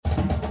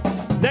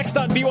Next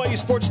on BYU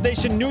Sports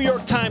Nation, New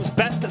York Times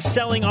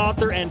best-selling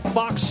author and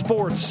Fox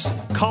Sports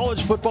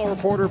college football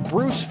reporter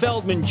Bruce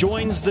Feldman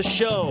joins the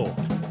show.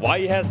 Why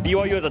he has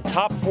BYU as a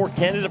top 4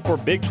 candidate for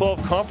Big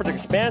 12 conference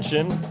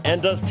expansion,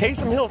 and does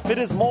Taysom Hill fit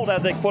his mold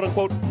as a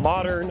quote-unquote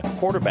modern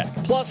quarterback?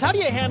 Plus, how do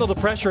you handle the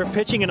pressure of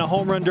pitching in a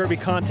home run derby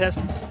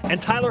contest? And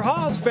Tyler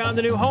Haws found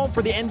a new home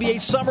for the NBA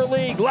Summer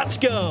League. Let's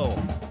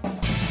go!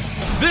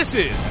 This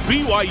is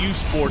BYU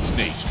Sports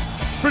Nation,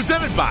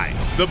 presented by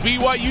The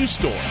BYU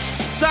Store.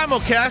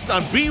 Simulcast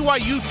on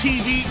BYU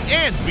TV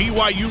and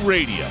BYU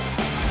Radio.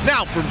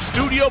 Now from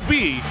Studio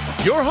B,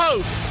 your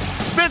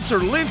hosts, Spencer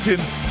Linton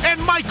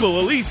and Michael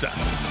Elisa.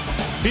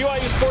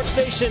 BYU Sports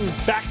Nation,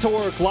 back to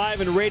work,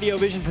 live in Radio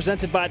Vision,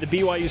 presented by the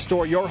BYU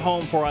Store, your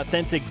home for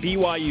authentic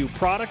BYU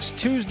products.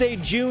 Tuesday,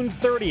 June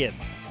 30th,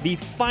 the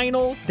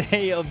final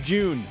day of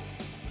June.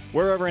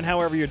 Wherever and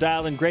however you're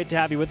dialing, great to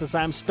have you with us.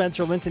 I'm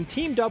Spencer Linton,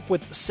 teamed up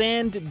with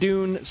Sand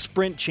Dune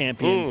Sprint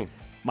Champion,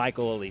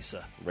 Michael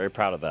Elisa. Very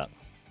proud of that.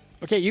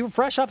 Okay, you were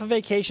fresh off a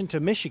vacation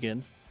to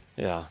Michigan.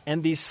 Yeah.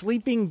 And the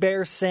Sleeping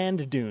Bear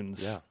Sand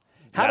Dunes. Yeah.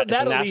 How did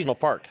that it's a national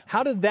park.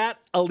 How did that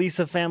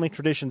Elisa family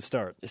tradition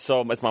start?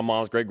 So it's my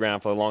mom's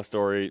great-grandfather, long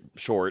story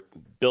short,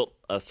 built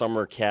a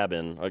summer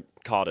cabin, a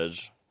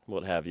cottage,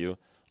 what have you,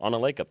 on a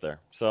lake up there.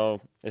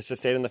 So it's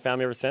just stayed in the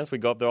family ever since. We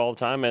go up there all the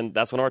time, and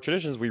that's one of our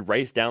traditions. We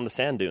race down the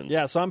sand dunes.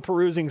 Yeah, so I'm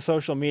perusing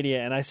social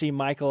media, and I see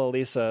Michael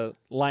Elisa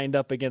lined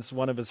up against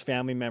one of his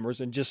family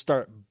members and just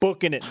start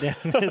booking it down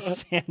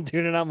this sand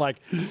dune, and I'm like,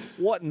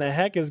 what in the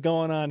heck is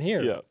going on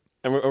here? Yeah.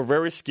 And we're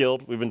very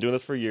skilled. We've been doing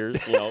this for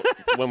years. You know,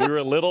 when we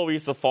were little, we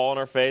used to fall on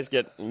our face,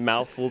 get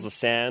mouthfuls of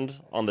sand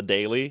on the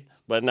daily.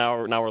 But now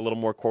we're a little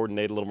more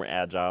coordinated, a little more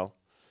agile.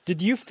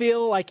 Did you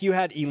feel like you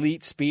had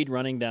elite speed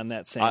running down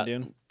that sand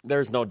dune?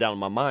 There's no doubt in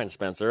my mind,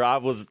 Spencer. I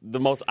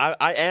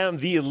am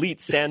the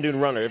elite sand dune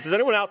runner. If there's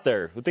anyone out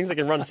there who thinks they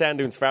can run sand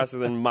dunes faster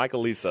than Michael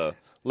Elisa,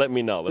 let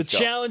me know. Let's go.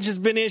 The challenge has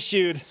been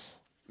issued.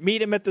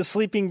 Meet him at the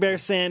Sleeping Bear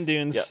Sand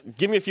Dunes. Yeah,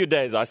 give me a few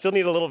days. I still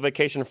need a little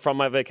vacation from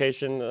my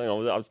vacation. You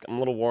know, I'm a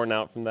little worn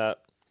out from that.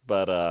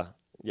 But,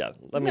 yeah,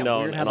 let me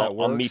know, and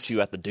I'll meet you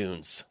at the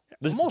dunes.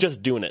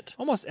 Just doing it.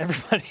 Almost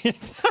everybody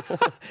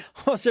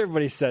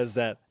says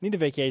that. Need a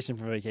vacation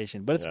from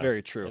vacation, but it's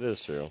very true. It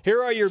is true.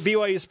 Here are your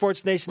BYU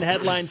Sports Nation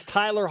headlines.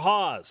 Tyler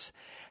Haws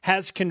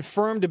has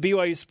confirmed to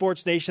BYU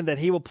Sports Nation that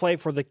he will play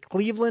for the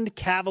Cleveland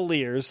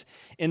Cavaliers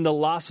in the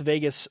Las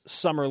Vegas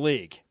Summer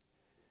League.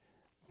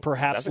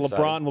 Perhaps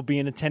LeBron will be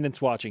in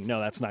attendance watching. No,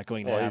 that's not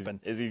going to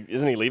happen.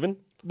 Isn't he leaving?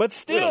 But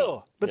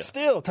still,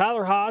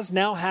 Tyler Haws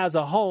now has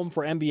a home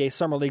for NBA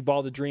Summer League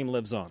ball. The dream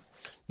lives on.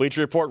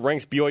 Bleacher Report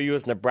ranks BYU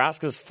as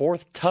Nebraska's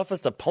 4th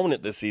toughest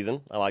opponent this season.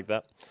 I like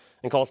that.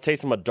 And calls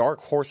Taysom a dark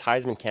horse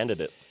Heisman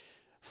candidate.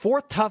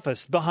 4th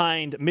toughest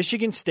behind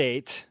Michigan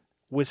State,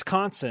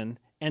 Wisconsin,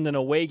 and an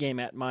away game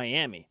at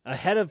Miami.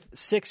 Ahead of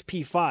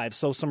 6P5,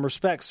 so some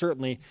respect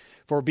certainly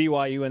for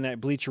BYU in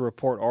that Bleacher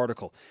Report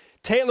article.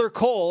 Taylor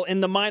Cole in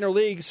the minor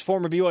leagues,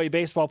 former BYU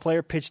baseball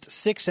player, pitched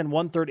 6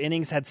 1/3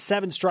 innings, had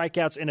 7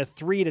 strikeouts in a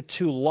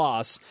 3-2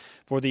 loss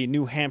for the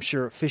New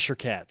Hampshire Fisher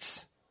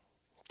Cats.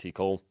 T.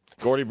 Cole.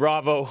 Gordy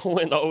Bravo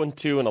went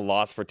 0-2 in a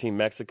loss for Team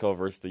Mexico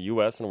versus the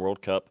U.S. in the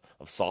World Cup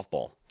of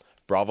softball.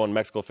 Bravo and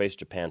Mexico face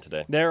Japan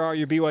today. There are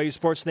your BYU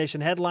Sports Nation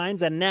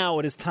headlines, and now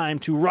it is time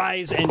to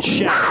rise and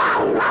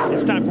shout.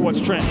 It's time for What's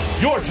Trending.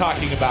 You're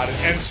talking about it,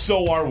 and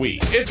so are we.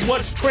 It's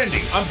What's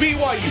Trending on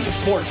BYU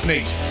Sports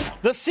Nation.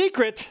 The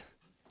secret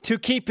to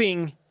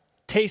keeping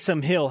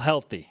Taysom Hill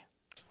healthy.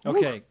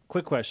 Okay,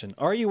 quick question.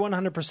 Are you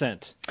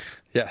 100%?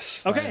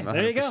 Yes. Okay,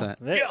 there you go.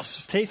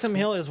 Yes. Taysom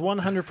Hill is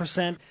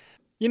 100%.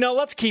 You know,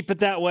 let's keep it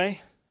that way.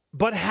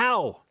 But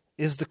how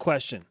is the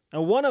question?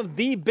 And one of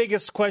the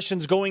biggest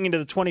questions going into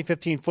the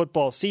 2015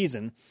 football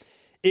season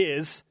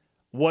is,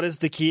 what is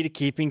the key to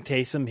keeping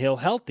Taysom Hill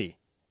healthy?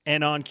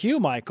 And on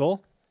cue,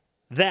 Michael,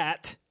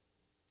 that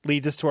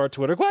leads us to our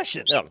Twitter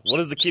question. Yeah,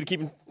 what is the key to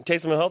keeping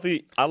Taysom Hill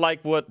healthy? I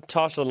like what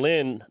Tasha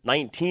Lynn,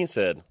 19,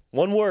 said.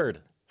 One word,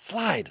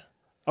 slide.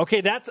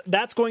 Okay,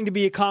 that's going to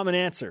be a common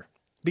answer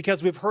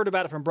because we've heard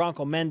about it from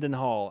Bronco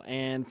Mendenhall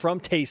and from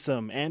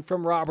Taysom and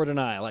from Robert and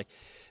I. Like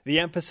the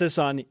emphasis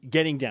on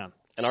getting down,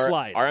 and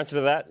slide. Our answer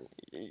to that,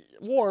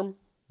 warm,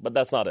 but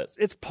that's not it.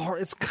 It's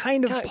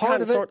kind of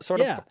part of it.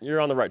 Sort of. You're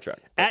on the right track.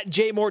 At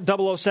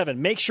JMort007,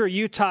 make sure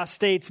Utah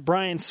State's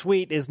Brian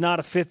Sweet is not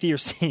a fifth-year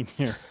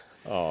senior.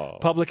 Oh.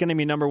 Public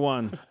enemy number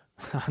one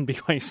on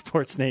BYU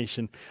Sports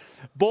Nation.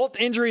 Both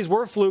injuries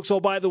were flukes. Oh,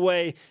 by the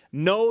way,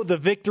 know the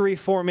victory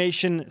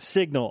formation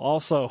signal.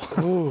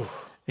 Also,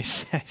 a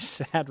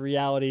sad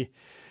reality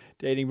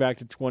dating back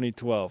to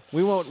 2012.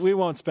 We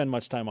won't spend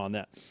much time on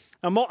that.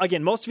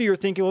 Again, most of you are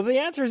thinking, well, the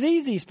answer is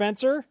easy,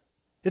 Spencer.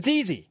 It's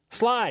easy.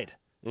 Slide.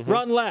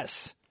 Run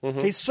less.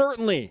 Okay,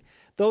 certainly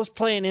those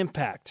play an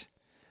impact.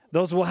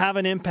 Those will have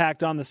an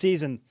impact on the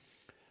season.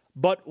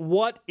 But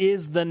what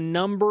is the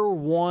number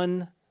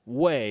one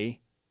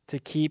way to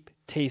keep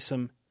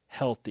Taysom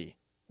healthy?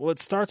 Well, it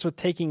starts with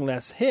taking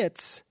less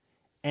hits,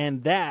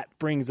 and that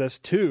brings us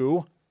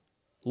to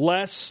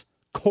less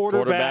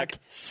quarterback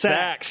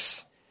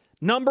sacks.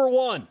 Number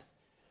one,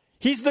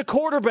 He's the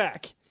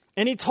quarterback.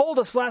 And he told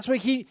us last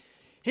week he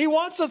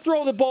wants to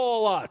throw the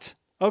ball a lot.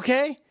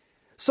 Okay?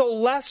 So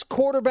less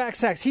quarterback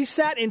sacks. He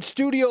sat in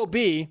Studio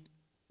B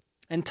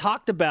and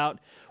talked about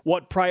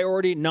what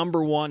priority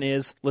number one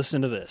is.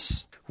 Listen to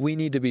this. We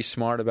need to be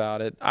smart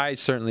about it. I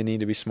certainly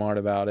need to be smart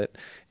about it.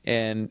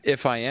 And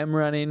if I am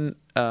running,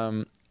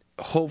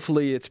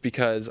 hopefully it's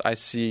because I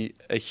see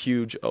a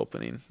huge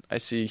opening. I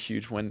see a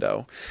huge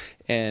window.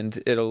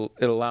 And it'll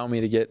allow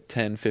me to get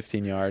 10,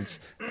 15 yards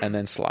and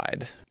then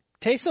slide.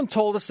 Taysom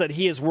told us that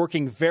he is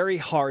working very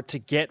hard to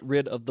get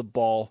rid of the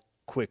ball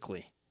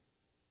quickly.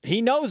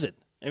 He knows it.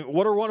 And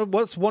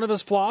what's one of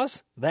his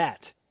flaws?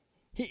 That.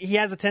 He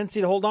has a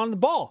tendency to hold on to the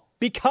ball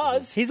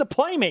because he's a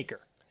playmaker.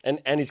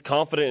 And he's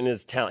confident in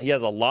his talent. He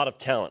has a lot of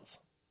talents,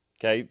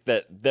 okay,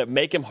 that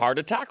make him hard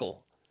to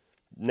tackle.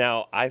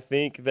 Now, I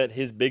think that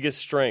his biggest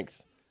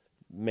strength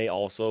may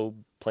also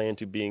play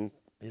into being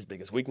his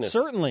biggest weakness.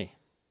 Certainly.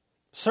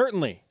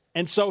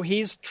 And so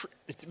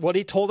what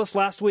he told us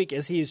last week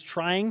is he's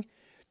trying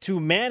to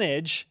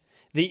manage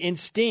the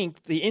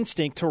instinct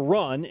to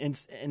run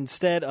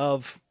instead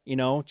of,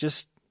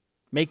 just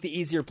make the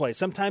easier play.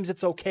 Sometimes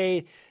it's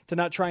okay to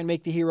not try and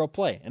make the hero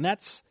play. And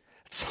it's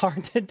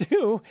hard to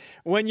do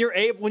when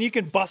you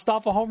can bust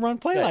off a home run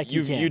play like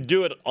you can. You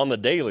do it on the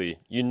daily.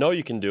 You know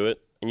you can do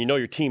it, and you know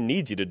your team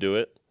needs you to do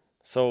it.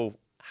 So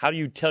how do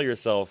you tell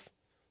yourself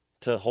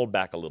to hold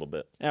back a little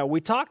bit? Now,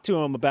 we talked to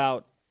him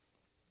about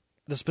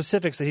the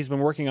specifics that he's been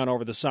working on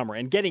over the summer,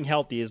 and getting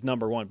healthy is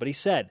number one. But he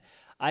said,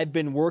 I've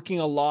been working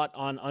a lot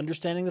on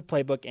understanding the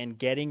playbook and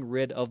getting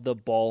rid of the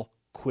ball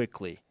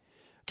quickly.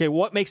 Okay,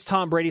 what makes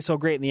Tom Brady so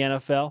great in the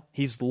NFL?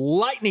 He's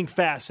lightning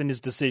fast in his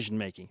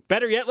decision-making.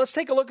 Better yet, let's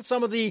take a look at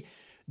some of the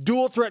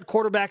dual-threat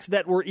quarterbacks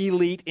that were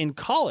elite in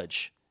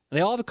college. They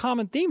all have a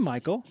common theme,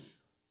 Michael.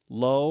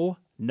 Low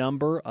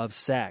number of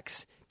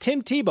sacks.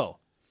 Tim Tebow,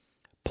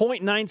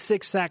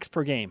 0.96 sacks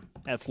per game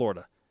at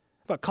Florida.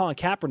 How about Colin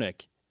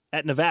Kaepernick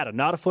at Nevada?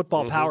 Not a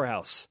football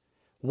powerhouse.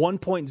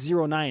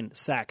 1.09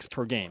 sacks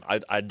per game.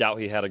 I doubt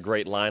he had a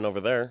great line over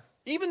there.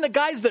 Even the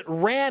guys that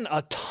ran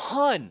a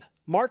ton,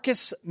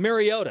 Marcus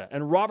Mariota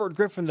and Robert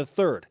Griffin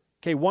III.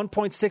 Okay,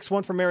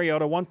 1.61 for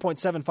Mariota,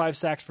 1.75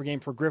 sacks per game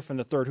for Griffin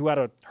III, who had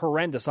a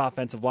horrendous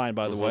offensive line,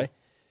 by the way.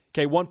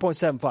 Okay,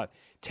 1.75.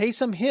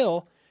 Taysom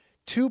Hill,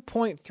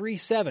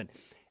 2.37.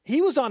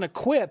 He was on a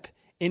quip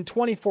in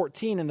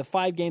 2014 in the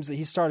 5 games that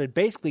he started,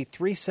 basically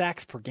 3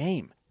 sacks per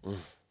game.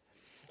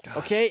 Gosh.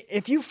 Okay,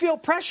 if you feel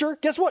pressure,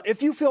 guess what?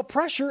 If you feel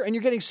pressure and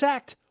you're getting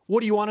sacked,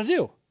 what do you want to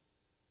do?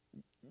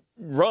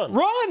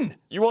 Run.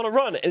 You want to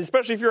run, and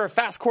especially if you're a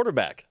fast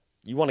quarterback.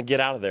 You want to get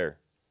out of there.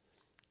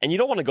 And you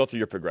don't want to go through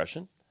your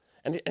progression.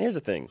 And here's the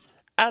thing.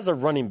 As a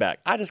running back,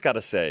 I just got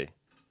to say,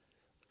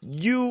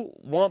 you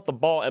want the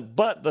ball,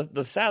 but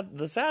the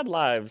sad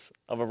lives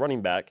of a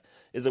running back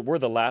is that we're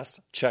the last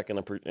check in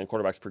a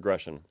quarterback's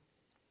progression.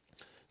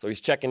 So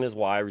he's checking his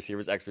Y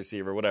receivers, X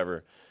receiver,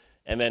 whatever.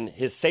 And then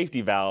his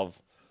safety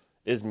valve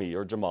is me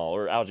or Jamal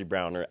or Algie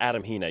Brown or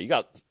Adam Heenay. You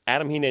got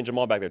Adam Heenay and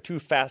Jamal back there, 2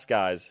 fast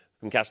guys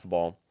who can catch the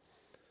ball.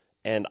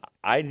 And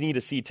I need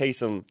to see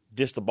Taysom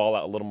dish the ball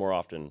out a little more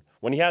often.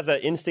 When he has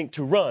that instinct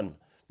to run,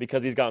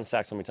 because he's gotten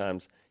sacked so many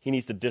times, he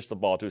needs to dish the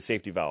ball to his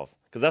safety valve.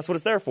 Because that's what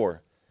it's there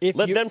for.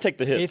 Let them take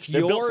the hits.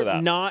 They're built for that. If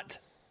you're not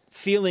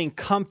feeling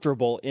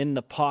comfortable in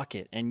the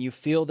pocket and you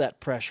feel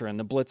that pressure and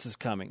the blitz is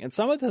coming, and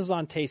some of this is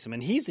on Taysom,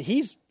 and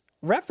he's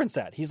referenced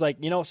that. He's like,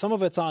 some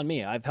of it's on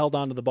me. I've held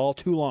on to the ball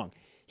too long.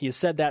 He has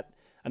said that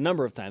a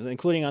number of times,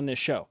 including on this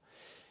show.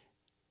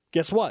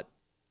 Guess what?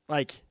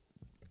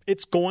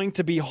 It's going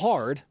to be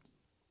hard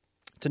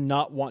to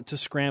not want to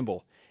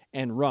scramble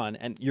and run,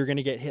 and you're going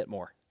to get hit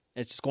more.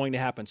 It's just going to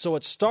happen. So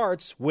it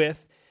starts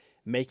with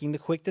making the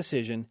quick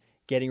decision,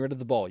 getting rid of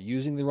the ball,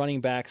 using the running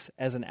backs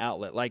as an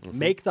outlet.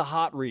 Make the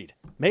hot read.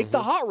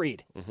 The hot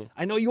read.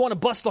 I know you want to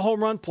bust the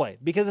home run play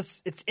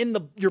because it's in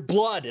your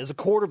blood as a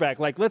quarterback.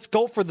 Let's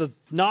go for the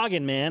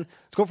noggin, man.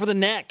 Let's go for the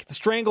neck, the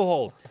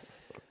stranglehold.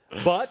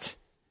 But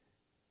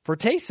for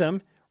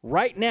Taysom,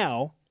 right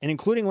now, and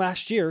including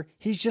last year,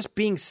 he's just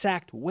being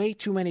sacked way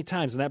too many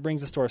times, and that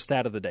brings us to our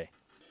stat of the day.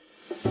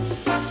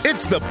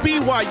 It's the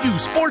BYU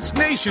Sports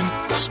Nation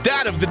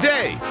stat of the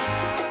day.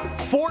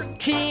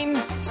 14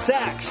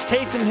 sacks.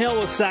 Taysom Hill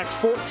was sacked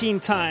 14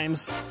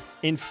 times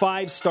in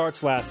 5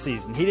 starts last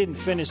season. He didn't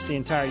finish the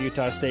entire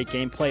Utah State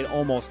game, played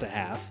almost a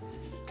half.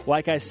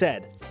 Like I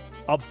said,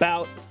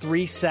 about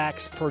 3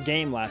 sacks per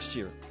game last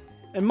year.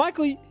 And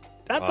Michael,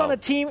 that's on a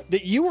team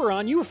that you were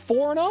on. You were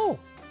 4-0.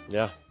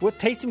 Yeah. With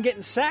Taysom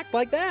getting sacked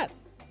like that.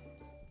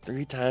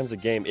 3 times a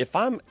game.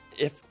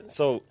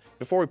 So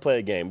before we play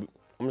a game,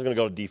 I'm just going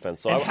to go to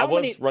defense. So I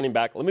was running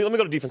back. Let me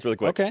go to defense really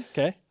quick.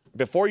 Okay.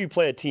 Before you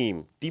play a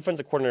team,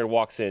 defensive coordinator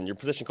walks in, your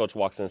position coach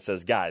walks in and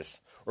says, guys,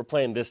 we're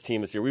playing this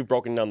team this year. We've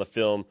broken down the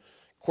film.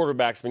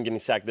 Quarterback's been getting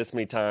sacked this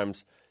many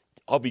times.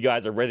 I hope you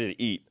guys are ready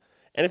to eat.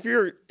 And if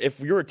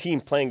you're a team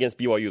playing against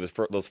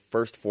BYU those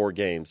first 4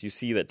 games, you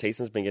see that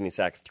Taysom's been getting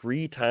sacked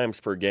 3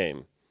 times per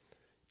game.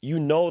 You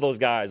know those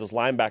guys, those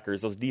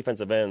linebackers, those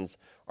defensive ends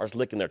are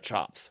licking their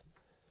chops.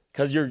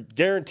 Because you're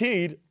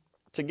guaranteed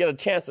to get a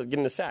chance at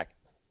getting a sack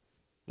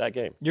that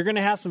game. You're going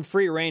to have some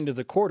free reign to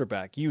the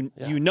quarterback. You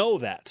know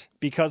that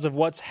because of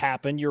what's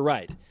happened. You're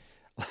right.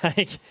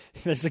 Like,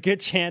 there's a good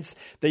chance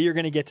that you're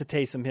going to get to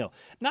Taysom Hill.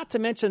 Not to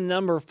mention the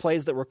number of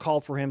plays that were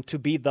called for him to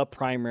be the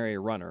primary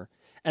runner.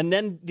 And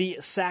then the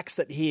sacks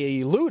that he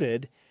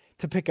eluded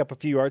to pick up a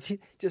few yards.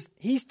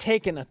 He's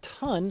taken a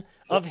ton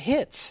of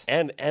hits.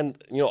 And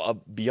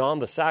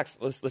beyond the sacks,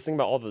 let's think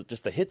about all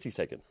the hits he's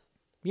taken.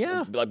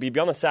 Yeah. Like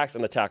beyond the sacks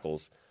and the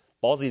tackles,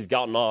 balls he's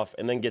gotten off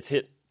and then gets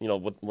hit,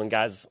 when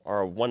guys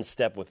are one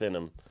step within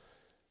him.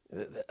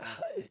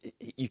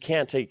 You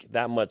can't take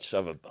that much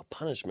of a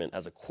punishment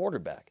as a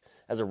quarterback.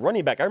 As a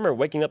running back, I remember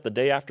waking up the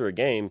day after a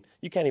game,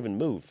 you can't even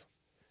move.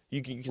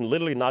 You can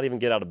literally not even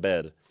get out of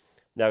bed.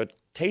 Now,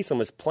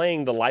 Taysom is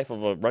playing the life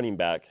of a running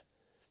back,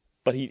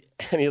 but he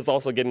is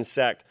also getting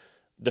sacked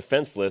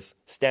defenseless,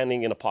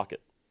 standing in a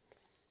pocket.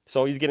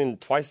 So he's getting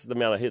twice the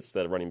amount of hits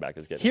that a running back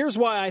is getting. Here's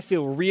why I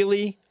feel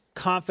really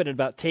confident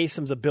about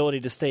Taysom's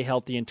ability to stay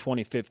healthy in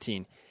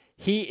 2015.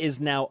 He is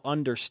now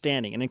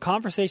understanding. And in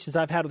conversations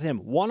I've had with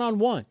him,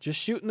 one-on-one, just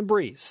shooting the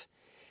breeze,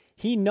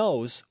 he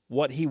knows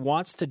what he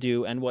wants to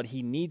do and what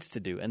he needs to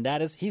do. And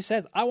that is, he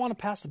says, I want to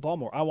pass the ball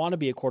more. I want to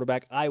be a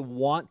quarterback. I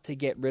want to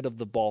get rid of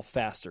the ball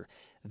faster.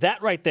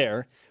 That right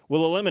there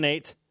will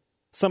eliminate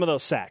some of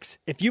those sacks.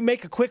 If you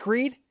make a quick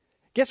read,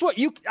 guess what?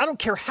 I don't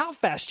care how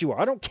fast you are.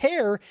 I don't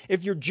care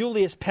if you're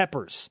Julius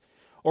Peppers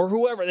or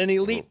whoever, an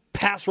elite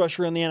pass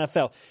rusher in the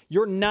NFL.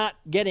 You're not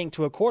getting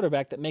to a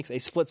quarterback that makes a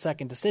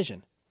split-second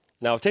decision.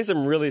 Now, if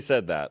Taysom really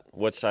said that,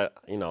 which I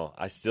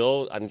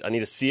need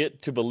to see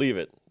it to believe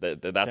it,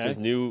 that's his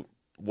new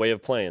way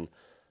of playing.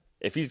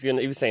 If he's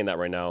saying that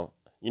right now,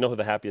 you know who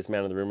the happiest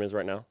man in the room is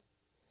right now?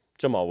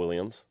 Jamal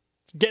Williams.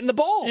 Getting the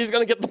ball. He's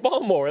going to get the ball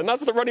more, and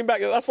that's the running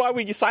back. That's why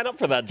we sign up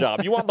for that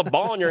job. You want the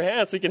ball in your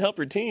hands so you can help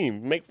your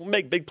team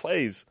make big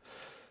plays.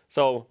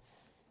 So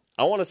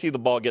I want to see the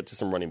ball get to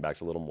some running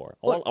backs a little more.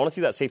 I want to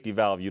see that safety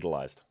valve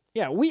utilized.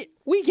 Yeah, we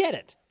get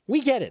it.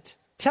 We get it.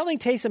 Telling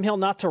Taysom Hill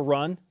not to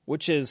run,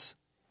 which is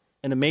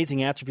an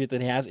amazing attribute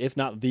that he has, if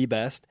not the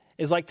best,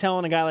 is like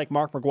telling a guy like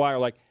Mark McGwire,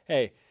 like,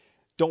 hey,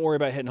 don't worry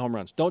about hitting home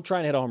runs. Don't try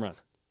and hit a home run.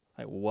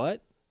 Like,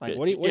 what? Like,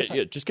 what do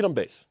you just get on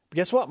base. But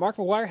guess what? Mark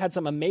McGwire had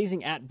some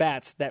amazing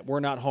at-bats that were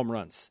not home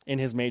runs in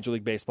his Major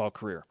League Baseball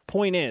career.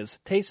 Point is,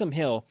 Taysom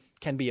Hill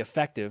can be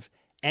effective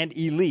and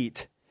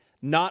elite,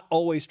 not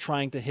always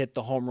trying to hit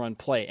the home run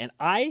play. And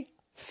I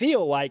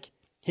feel like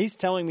he's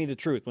telling me the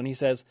truth when he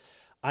says,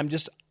 I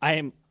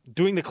am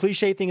doing the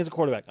cliche thing as a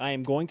quarterback. I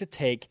am going to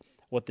take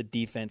what the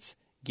defense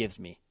gives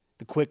me,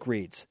 the quick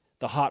reads,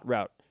 the hot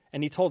route.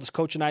 And he told us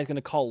Coach and I is going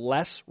to call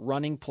less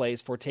running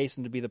plays for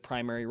Taysom to be the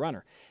primary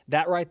runner.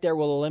 That right there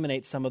will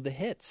eliminate some of the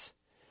hits.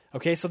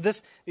 Okay, so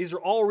these are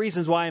all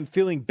reasons why I'm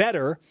feeling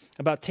better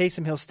about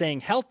Taysom Hill staying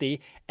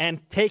healthy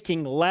and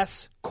taking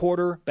less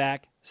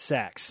quarterback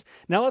sacks.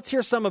 Now let's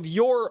hear some of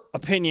your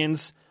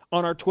opinions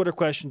on our Twitter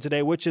question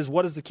today, which is,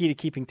 what is the key to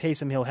keeping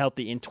Taysom Hill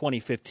healthy in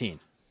 2015?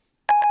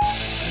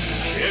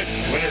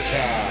 It's winter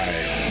time.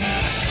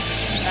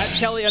 At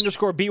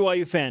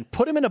Kelly_BYU fan,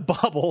 put him in a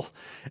bubble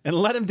and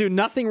let him do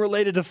nothing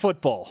related to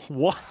football.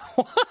 What?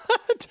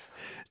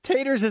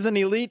 Taters is an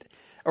elite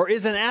or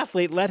is an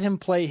athlete. Let him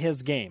play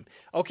his game.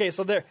 Okay,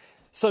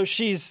 so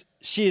she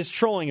is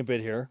trolling a bit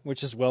here,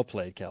 which is well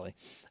played, Kelly.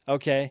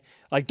 Okay,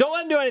 like don't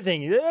let him do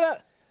anything.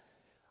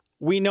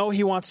 We know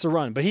he wants to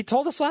run, but he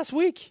told us last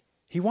week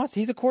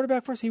he's a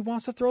quarterback first. He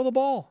wants to throw the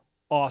ball.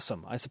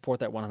 Awesome. I support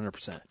that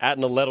 100%. At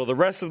Noletto, the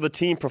rest of the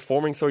team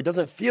performing so he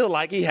doesn't feel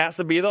like he has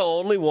to be the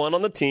only one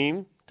on the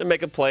team to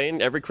make a play in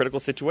every critical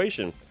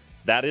situation.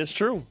 That is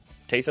true.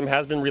 Taysom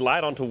has been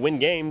relied on to win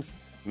games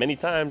many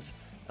times.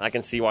 I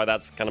can see why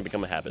that's kind of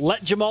become a habit.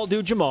 Let Jamal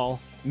do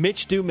Jamal.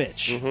 Mitch do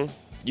Mitch. Mm-hmm.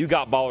 You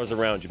got ballers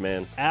around you,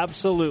 man.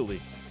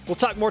 Absolutely. We'll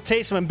talk more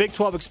Taysom and Big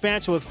 12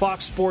 expansion with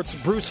Fox Sports'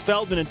 Bruce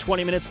Feldman in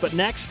 20 minutes. But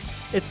next,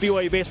 it's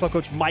BYU baseball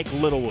coach Mike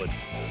Littlewood.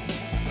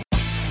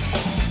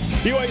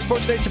 BYU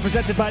Sports Nation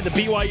presented by the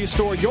BYU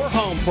Store, your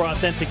home for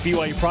authentic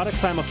BYU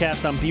products.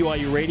 Simulcast on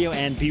BYU Radio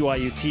and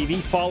BYU TV.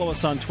 Follow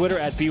us on Twitter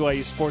at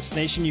BYU Sports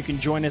Nation. You can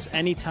join us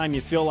anytime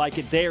you feel like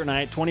it, day or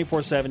night,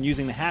 24/7,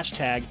 using the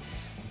hashtag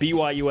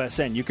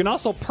BYUSN. You can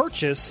also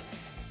purchase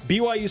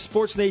BYU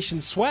Sports Nation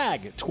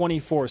swag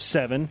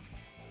 24/7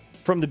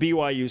 from the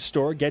BYU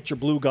Store. Get your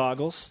blue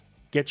goggles,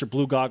 get your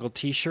blue goggle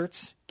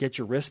t-shirts, get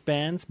your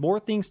wristbands. More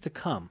things to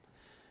come.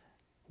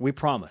 We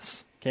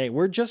promise. Okay,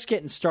 we're just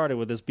getting started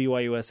with this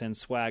BYUSN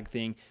swag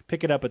thing.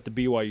 Pick it up at the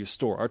BYU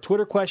Store. Our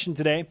Twitter question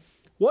today,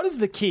 what is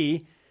the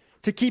key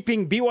to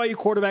keeping BYU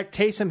quarterback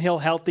Taysom Hill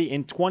healthy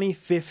in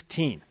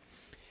 2015?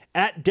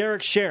 At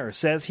Derek Scher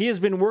says he has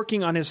been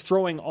working on his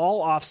throwing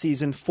all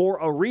offseason for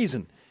a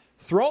reason.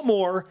 Throw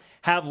more,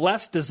 have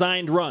less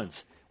designed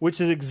runs, which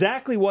is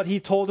exactly what he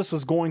told us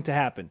was going to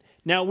happen.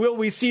 Now, will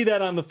we see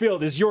that on the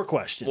field is your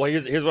question. Well,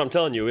 here's what I'm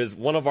telling you, is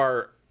one of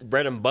our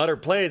bread and butter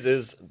plays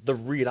is the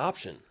read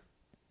option,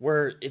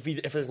 where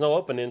if there's no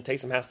opening,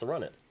 Taysom has to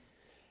run it.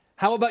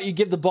 How about you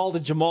give the ball to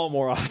Jamal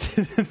more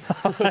often than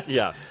not?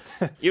 Yeah.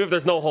 Even if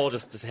there's no hole,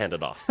 just hand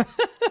it off.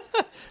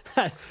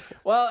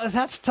 Well,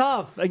 that's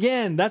tough.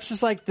 Again, that's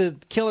just like the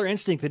killer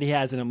instinct that he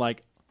has in him.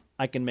 Like,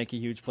 I can make a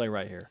huge play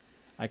right here.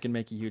 I can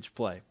make a huge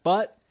play.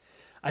 But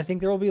I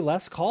think there will be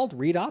less called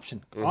read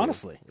option,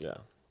 honestly. Yeah.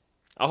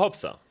 I hope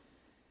so.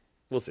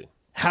 We'll see.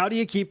 How do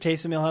you keep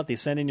Taysom Hill healthy?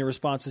 Send in your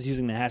responses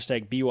using the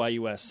hashtag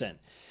BYUSN.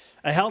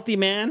 A healthy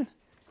man,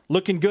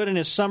 looking good in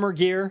his summer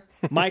gear.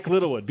 Mike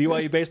Littlewood,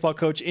 BYU baseball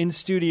coach in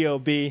Studio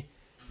B.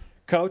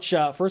 Coach,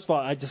 first of all,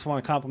 I just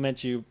want to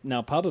compliment you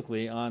now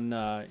publicly on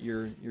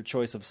your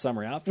choice of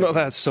summer outfit. Well,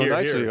 that's so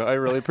nice of you. I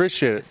really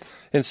appreciate it.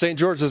 In St.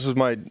 George, this was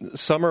my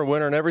summer,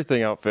 winter, and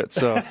everything outfit.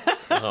 So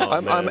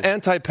I'm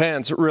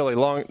anti-pants, really.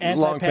 Long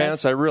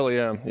pants, I really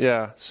am.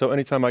 Yeah. So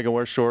anytime I can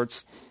wear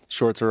shorts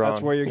are on.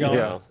 That's where you're going.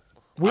 Yeah.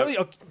 Really?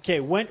 Okay.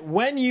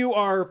 When you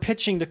are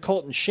pitching to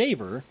Colton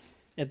Shaver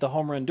at the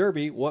Home Run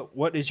Derby,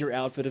 what is your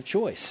outfit of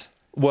choice?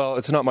 Well,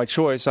 it's not my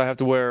choice. I have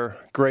to wear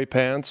gray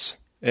pants.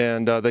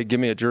 And they give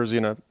me a jersey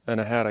and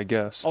a hat, I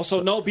guess.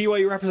 Also, no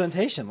BYU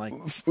representation.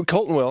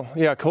 Colton will.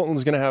 Yeah,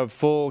 Colton's going to have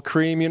full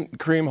cream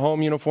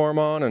home uniform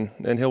on,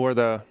 and he'll wear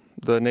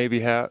the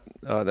Navy hat,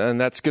 and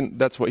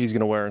that's what he's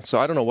going to wear. So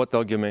I don't know what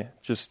they'll give me.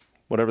 Just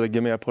whatever they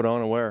give me, I put on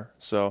and wear.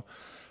 So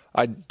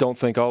I don't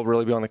think I'll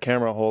really be on the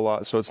camera a whole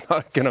lot, so it's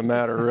not going to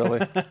matter,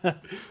 really.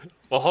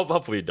 Well,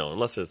 hopefully you don't,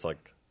 unless it's a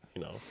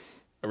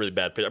really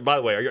bad pitch. By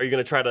the way, are you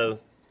going to try to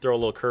throw a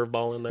little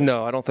curveball in there?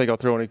 No, I don't think I'll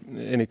throw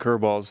any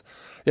curveballs.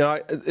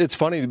 It's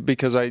funny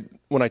because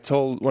when I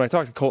talked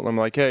to Colton, I'm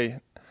like,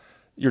 hey,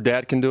 your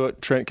dad can do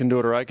it, Trent can do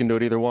it, or I can do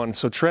it, either one.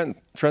 So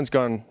Trent's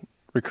gone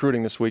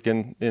recruiting this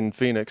weekend in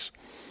Phoenix,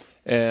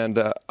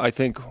 and I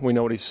think we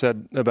know what he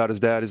said about his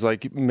dad. He's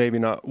like, maybe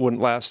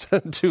wouldn't last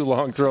too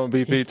long throwing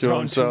BP He's to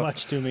him. Too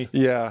much to me.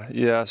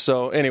 Yeah.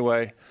 So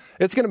anyway,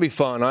 it's going to be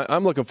fun.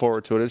 I'm looking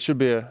forward to it. It should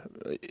be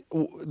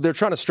they're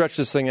trying to stretch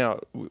this thing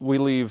out. We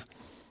leave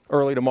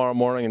early tomorrow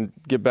morning and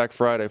get back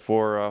Friday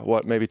for,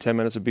 maybe 10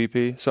 minutes of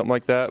BP, something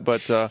like that.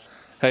 But,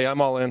 hey,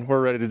 I'm all in. We're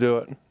ready to do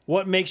it.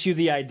 What makes you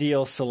the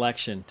ideal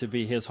selection to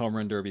be his home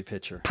run derby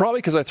pitcher? Probably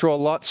because I throw a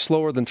lot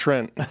slower than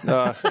Trent.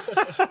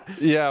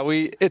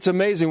 It's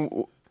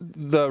amazing.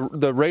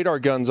 The radar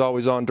gun's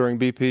always on during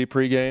BP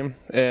pregame,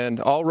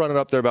 and I'll run it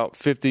up there about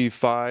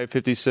 55,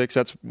 56.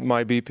 That's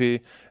my BP.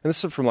 And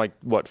this is from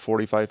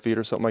 45 feet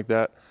or something like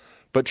that.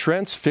 But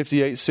Trent's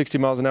 58, 60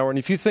 miles an hour, and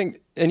if you think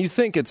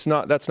that's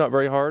not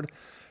very hard,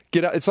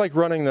 get out. It's like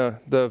running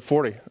the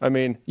 40. I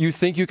mean, you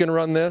think you can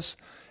run this,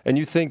 and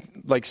you think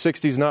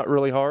 60 is not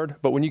really hard,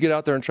 but when you get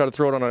out there and try to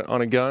throw it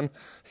on a gun,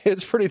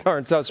 it's pretty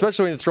darn tough,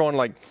 especially when you're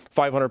throwing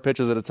 500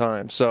 pitches at a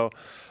time. So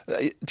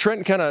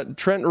Trent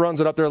runs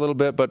it up there a little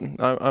bit, but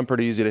I'm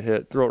pretty easy to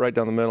hit. Throw it right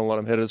down the middle and let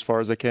him hit it as far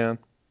as they can.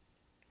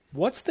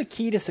 What's the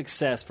key to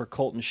success for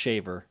Colton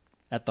Shaver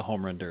at the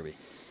Home Run Derby?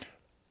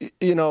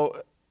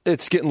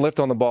 It's getting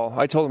lift on the ball.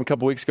 I told him a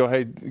couple weeks ago,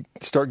 hey,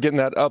 start getting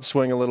that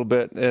upswing a little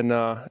bit,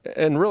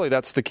 and really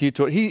that's the key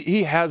to it.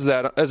 He has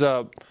that as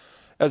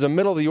a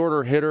middle of the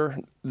order hitter,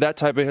 that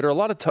type of hitter. A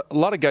lot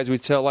of guys we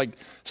tell,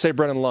 say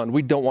Brennan Lund,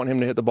 we don't want him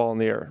to hit the ball in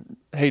the air.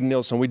 Hayden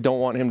Nielsen, we don't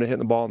want him to hit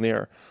the ball in the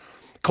air.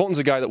 Colton's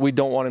a guy that we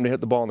don't want him to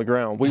hit the ball on the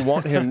ground. We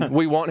want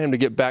him to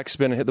get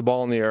backspin and hit the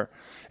ball in the air.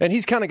 And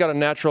he's kind of got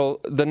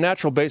the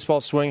natural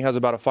baseball swing has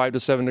about a 5 to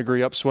 7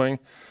 degree upswing.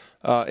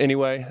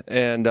 Anyway,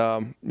 and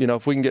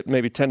if we can get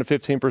maybe 10 to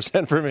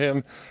 15% from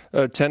him,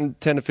 10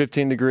 to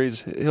 15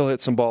 degrees, he'll hit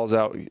some balls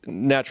out.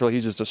 Naturally,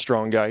 he's just a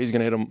strong guy. He's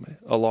going to hit them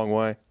a long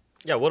way.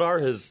 Yeah, what are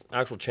his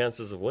actual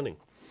chances of winning?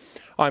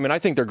 I mean, I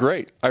think they're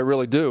great. I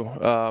really do.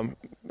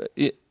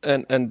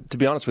 And to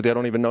be honest with you, I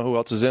don't even know who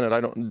else is in it.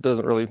 It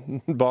doesn't really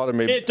bother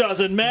me. It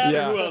doesn't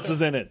matter who else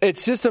is in it.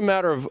 It's just a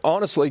matter of,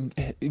 honestly,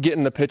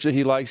 getting the pitch that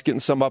he likes, getting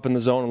some up in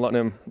the zone and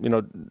letting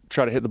him,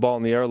 try to hit the ball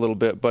in the air a little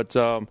bit. But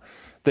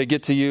they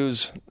get to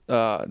use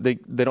they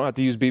don't have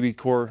to use BB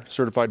Core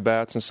certified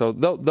bats, and so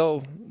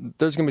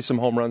there's going to be some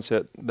home runs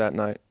hit that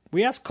night.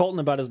 We asked Colton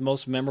about his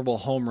most memorable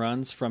home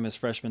runs from his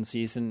freshman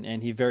season,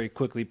 and he very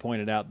quickly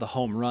pointed out the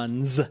home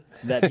runs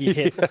that he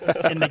hit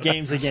in the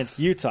games against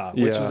Utah,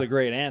 which was a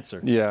great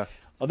answer. Yeah.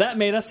 Well, that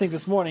made us think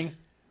this morning,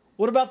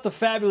 what about the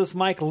fabulous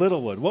Mike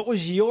Littlewood? What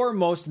was your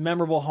most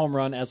memorable home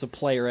run as a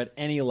player at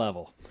any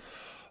level?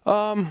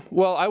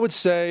 Well, I would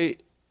say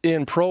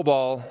in pro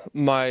ball,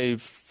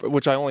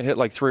 which I only hit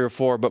 3 or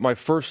 4, but my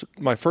first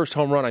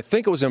home run, I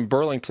think it was in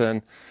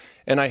Burlington,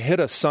 and I hit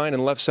a sign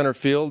in left center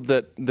field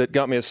that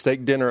got me a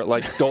steak dinner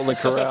at Golden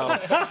Corral.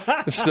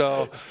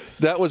 So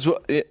that was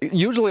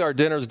usually our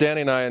dinners.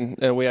 Danny and I,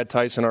 and we had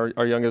Tyson,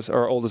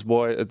 our oldest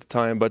boy at the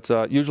time. But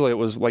usually it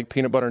was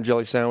peanut butter and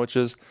jelly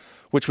sandwiches,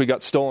 which we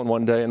got stolen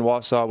one day in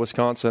Wausau,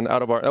 Wisconsin.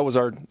 That was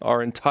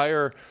our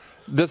entire.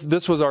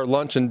 This was our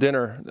lunch and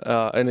dinner,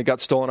 and it got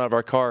stolen out of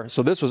our car.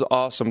 So this was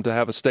awesome to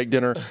have a steak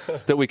dinner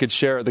that we could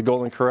share at the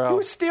Golden Corral.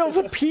 Who steals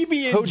a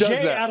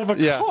PB&J out of a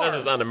car? That's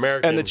just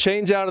un-American. And the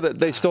change out of it,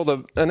 they stole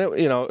it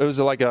was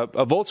like a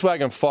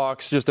Volkswagen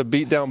Fox, just a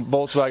beat down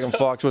Volkswagen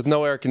Fox with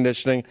no air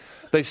conditioning.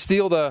 They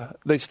steal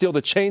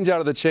the change out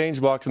of the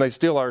change box, and they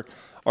steal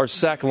our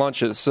sack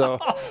lunches. So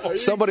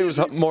somebody was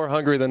more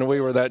hungry than we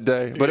were that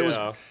day. But it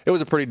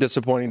was a pretty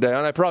disappointing day,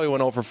 and I probably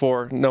went 0 for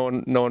 4,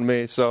 knowing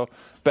me. So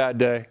bad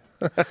day.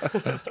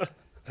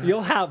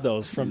 You'll have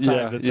those from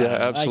time to time. Yeah,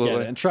 absolutely. I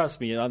get it. And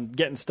trust me, I'm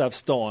getting stuff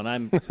stolen.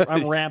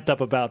 I'm ramped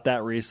up about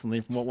that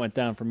recently from what went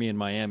down for me in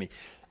Miami.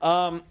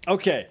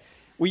 Okay.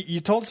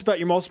 You told us about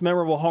your most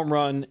memorable home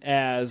run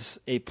as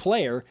a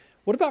player.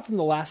 What about from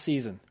the last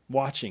season,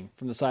 watching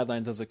from the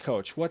sidelines as a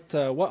coach? What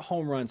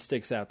home run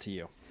sticks out to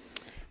you?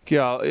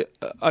 Yeah,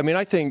 I mean,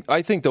 I think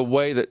the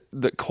way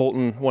that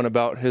Colton went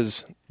about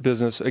his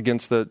business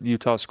against the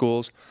Utah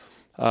schools,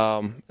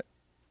 and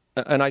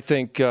I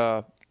think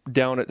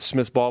down at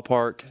Smith's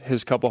Ballpark,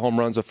 his couple home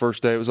runs the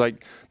first day, it was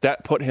like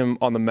that put him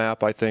on the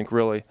map, I think,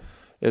 really.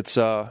 It's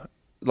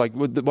like,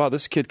 wow,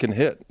 this kid can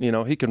hit. You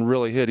know, he can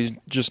really hit. He's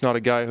just not a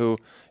guy who,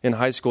 in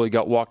high school, he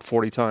got walked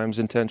 40 times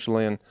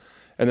intentionally, and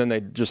then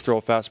they'd just throw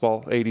a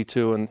fastball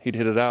 82 and he'd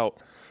hit it out.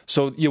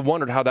 So you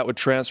wondered how that would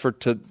transfer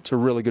to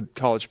really good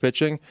college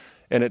pitching,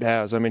 and it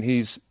has. I mean,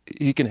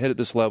 he can hit at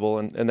this level,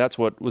 and that's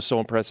what was so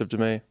impressive to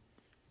me.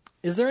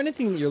 Is there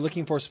anything that you're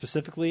looking for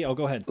specifically? Oh,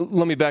 go ahead.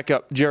 Let me back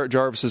up. Jarrett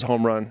Jarvis's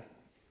home run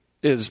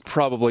is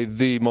probably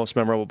the most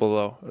memorable,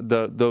 though.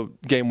 The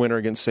game winner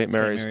against St.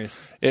 Mary's.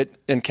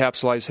 It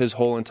encapsulates his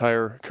whole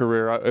entire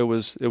career. It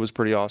was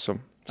pretty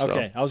awesome. So.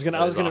 Okay, I was gonna.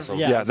 Awesome.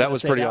 Yeah, that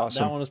was pretty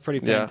awesome. That one was pretty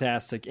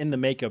fantastic in the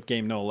makeup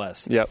game, no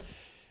less. Yep.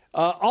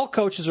 All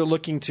coaches are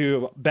looking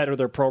to better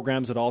their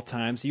programs at all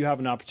times. You have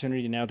an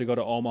opportunity now to go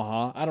to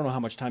Omaha. I don't know how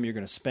much time you're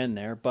going to spend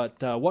there,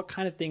 but what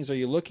kind of things are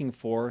you looking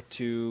for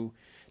to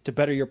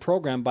better your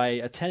program by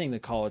attending the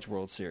College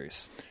World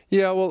Series?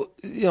 Yeah, well,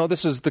 you know,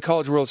 the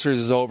College World Series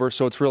is over,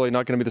 so it's really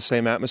not going to be the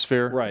same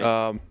atmosphere.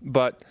 Right.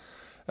 But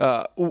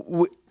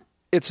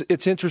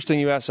it's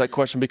interesting you ask that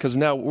question, because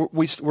now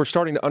we're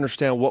starting to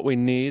understand what we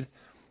need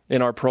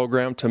in our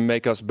program to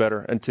make us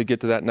better and to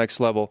get to that next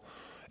level.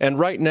 And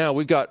right now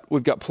we've got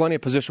plenty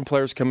of position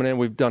players coming in.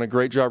 We've done a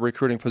great job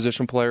recruiting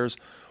position players.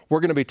 We're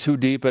going to be too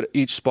deep at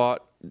each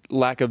spot.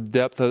 Lack of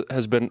depth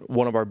has been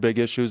one of our big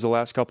issues the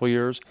last couple of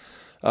years,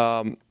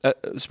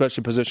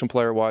 especially position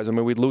player wise. I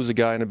mean, we'd lose a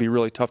guy and it'd be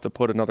really tough to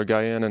put another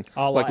guy in. And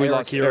like we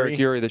lost Eric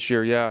Urey this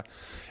year, yeah.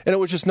 And it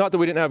was just not that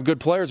we didn't have good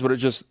players, but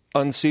it's just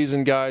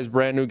unseasoned guys,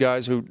 brand new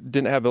guys who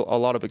didn't have a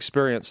lot of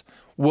experience.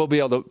 We'll be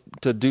able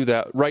to do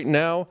that. Right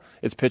now,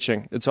 it's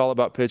pitching. It's all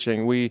about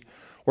pitching.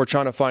 We're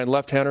trying to find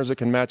left-handers that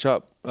can match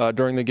up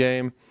during the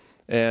game,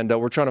 and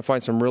we're trying to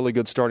find some really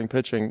good starting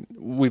pitching.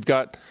 We've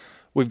got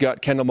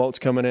Kendall Moats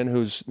coming in,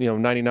 who's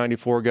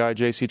 90-94 guy,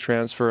 JC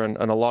transfer, and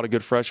a lot of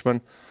good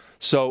freshmen.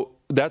 So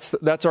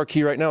that's our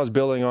key right now, is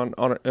building on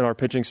in our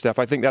pitching staff.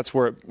 I think that's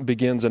where it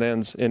begins and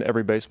ends in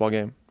every baseball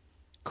game.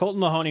 Colton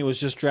Mahoney was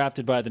just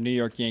drafted by the New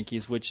York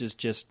Yankees, which is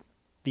just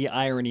the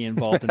irony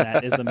involved in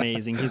that is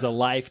amazing. He's a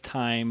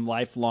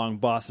lifelong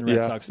Boston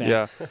Red Sox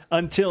fan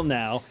until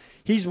now.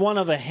 He's one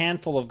of a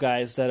handful of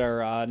guys that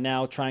are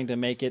now trying to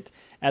make it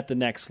at the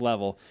next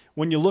level.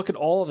 When you look at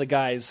all of the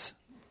guys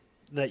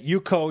that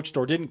you coached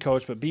or didn't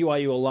coach, but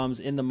BYU alums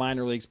in the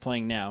minor leagues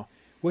playing now,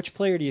 which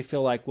player do you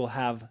feel like will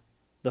have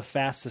the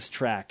fastest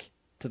track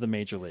to the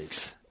major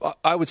leagues?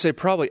 I would say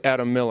probably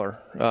Adam Miller.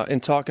 In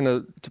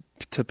talking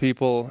to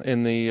people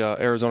in the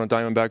Arizona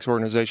Diamondbacks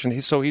organization,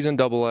 he's in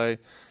AA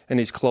and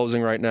he's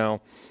closing right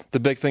now. The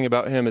big thing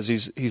about him is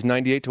he's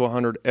 98 to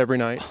 100 every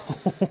night,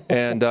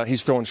 and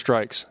he's throwing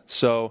strikes.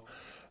 So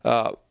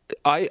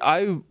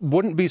I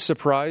wouldn't be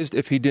surprised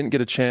if he didn't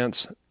get a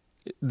chance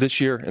this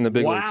year in the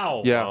big leagues.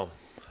 Wow.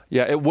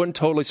 Yeah, it wouldn't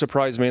totally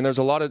surprise me. And there's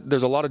a lot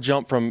of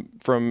jump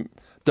from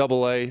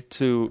AA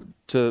to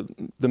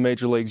the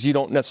major leagues. You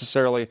don't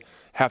necessarily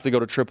have to go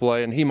to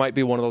AAA, and he might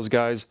be one of those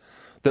guys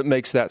that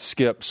makes that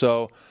skip.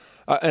 So.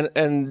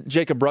 And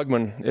Jacob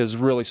Brugman is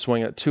really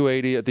swinging at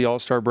 280 at the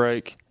All-Star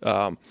break.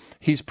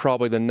 He's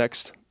probably the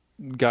next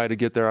guy to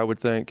get there, I would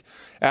think.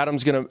 Adam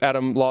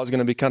Law is going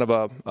to be kind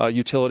of a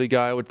utility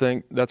guy, I would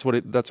think. That's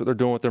what they're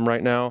doing with him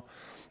right now.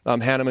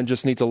 Hanneman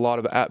just needs a lot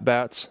of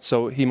at-bats,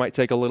 so he might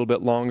take a little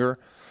bit longer.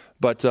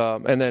 But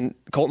and then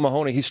Colton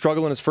Mahoney, he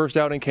struggled in his first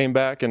outing, came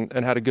back and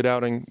had a good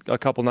outing a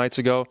couple nights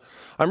ago.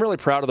 I'm really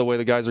proud of the way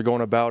the guys are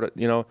going about it.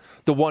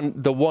 The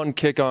one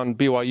kick on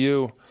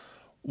BYU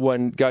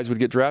when guys would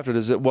get drafted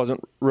is it wasn't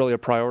really a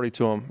priority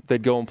to them.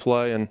 They'd go and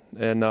play, and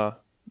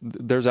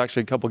there's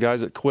actually a couple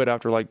guys that quit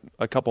after like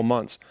a couple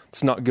months.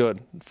 It's not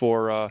good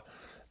for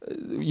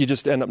you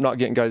just end up not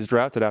getting guys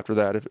drafted after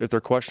that if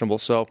they're questionable.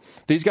 So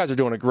these guys are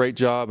doing a great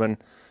job,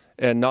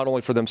 and not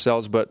only for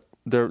themselves, but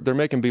they're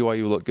making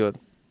BYU look good.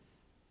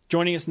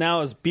 Joining us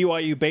now is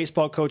BYU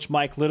baseball coach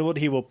Mike Littlewood.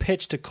 He will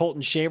pitch to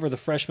Colton Shaver, the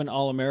freshman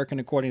All-American,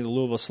 according to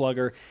Louisville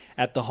Slugger,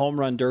 at the Home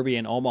Run Derby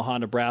in Omaha,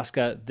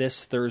 Nebraska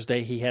this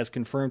Thursday. He has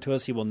confirmed to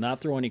us he will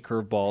not throw any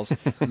curveballs,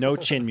 no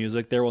chin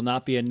music. There will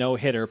not be a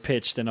no-hitter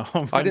pitched in a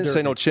Home Run I didn't Derby.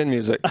 say no chin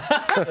music.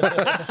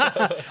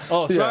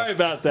 Oh, sorry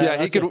about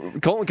that. Yeah,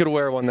 Colton could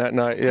wear one that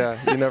night. Yeah,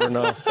 you never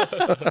know.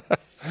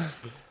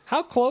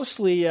 How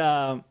closely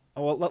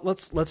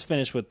let's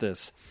finish with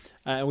this.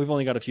 We've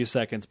only got a few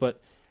seconds, but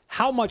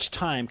how much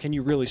time can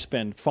you really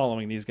spend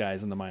following these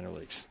guys in the minor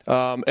leagues?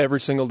 Every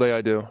single day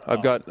I do.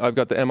 I've got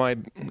the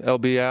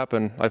MILB app,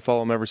 and I follow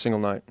them every single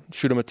night.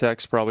 Shoot them a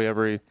text probably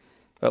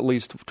at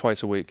least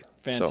twice a week.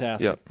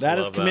 Fantastic. So, yeah. That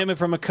is commitment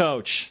from a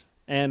coach,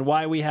 and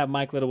why we have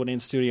Mike Littlewood in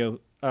studio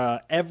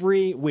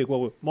every week.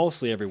 Well,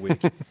 mostly every week.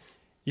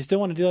 You still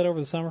want to do that over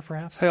the summer,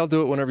 perhaps? Hey, I'll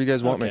do it whenever you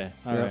guys want me.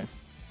 All right.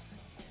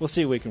 We'll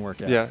see what we can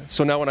work out. Yeah.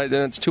 So now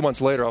then it's 2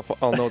 months later,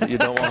 I'll know that you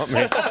don't want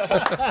me.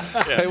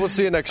 Hey, we'll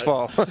see you next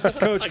fall.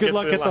 Coach, good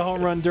luck at the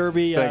Home Run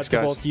Derby. Thanks, to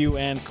guys. both you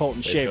and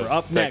Colton Shaver. go.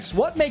 Up next,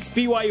 what makes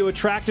BYU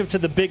attractive to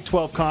the Big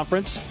 12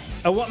 Conference,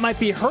 and what might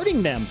be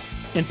hurting them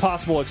in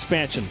possible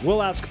expansion?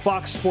 We'll ask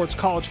Fox Sports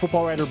college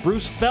football writer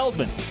Bruce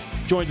Feldman.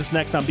 Joins us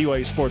next on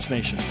BYU Sports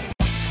Nation.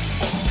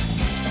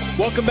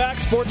 Welcome back,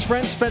 sports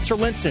friends. Spencer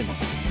Linton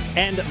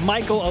and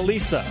Michael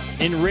Elisa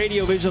in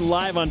Radio Vision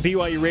live on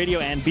BYU Radio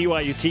and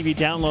BYU TV.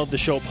 Download the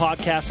show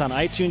podcast on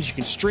iTunes. You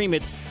can stream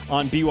it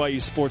on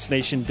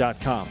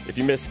BYUSportsNation.com. If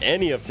you miss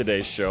any of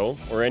today's show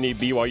or any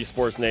BYU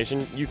Sports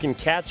Nation, you can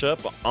catch up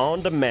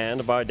on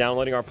demand by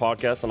downloading our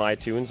podcast on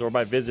iTunes or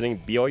by visiting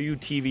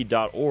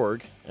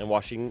BYUTV.org and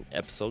watching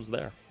episodes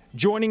there.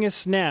 Joining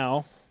us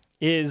now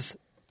is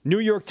New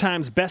York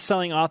Times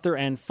bestselling author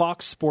and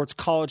Fox Sports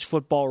college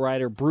football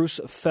writer Bruce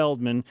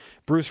Feldman.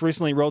 Bruce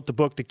recently wrote the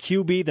book, The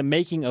QB, The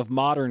Making of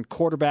Modern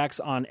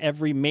Quarterbacks, on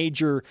every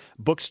major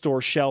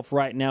bookstore shelf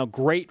right now.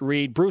 Great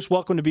read. Bruce,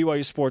 welcome to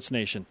BYU Sports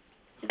Nation.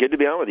 Good to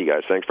be on with you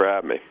guys. Thanks for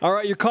having me. All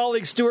right, your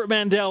colleague Stuart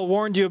Mandel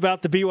warned you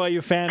about the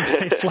BYU fan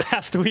base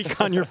last week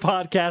on your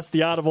podcast,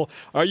 The Audible.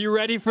 Are you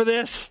ready for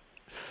this?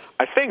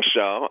 I think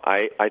so.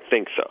 I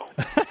think so.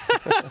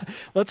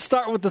 Let's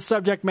start with the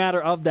subject matter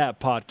of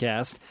that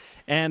podcast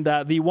and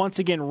the once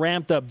again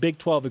ramped up Big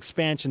 12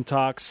 expansion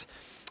talks,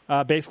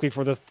 basically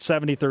for the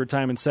 73rd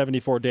time in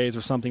 74 days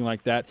or something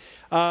like that.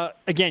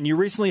 Again, you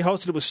recently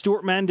hosted it with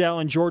Stuart Mandel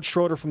and George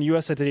Schroeder from the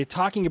USA Today,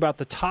 talking about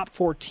the top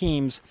 4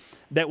 teams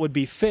that would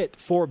be fit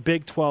for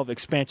Big 12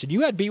 expansion.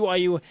 You had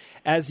BYU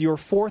as your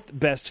 4th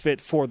best fit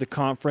for the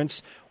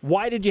conference.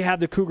 Why did you have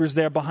the Cougars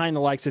there behind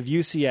the likes of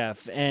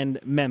UCF and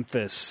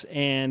Memphis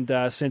and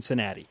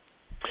Cincinnati?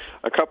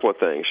 A couple of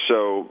things.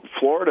 So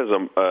Florida is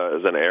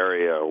an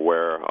area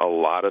where a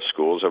lot of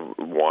schools have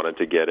wanted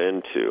to get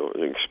into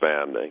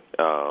expanding.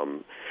 A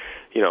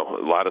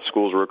lot of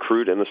schools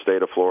recruit in the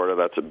state of Florida.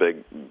 That's a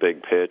big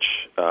pitch.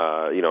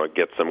 It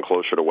gets them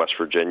closer to West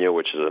Virginia,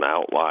 which is an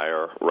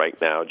outlier right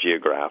now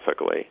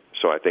geographically.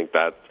 So I think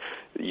that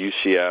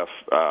UCF,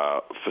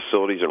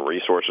 facilities and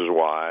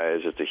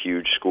resources-wise, it's a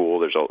huge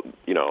school.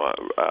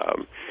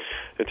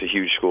 It's a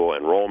huge school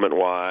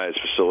enrollment-wise,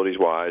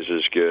 facilities-wise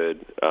is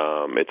good.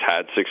 It's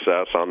had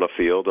success on the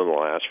field in the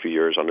last few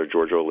years under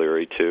George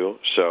O'Leary, too.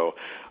 So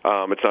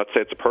it's not to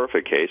say it's a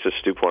perfect case. As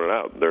Stu pointed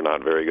out, they're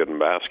not very good in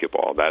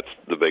basketball. That's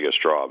the biggest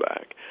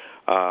drawback.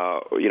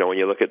 When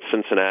you look at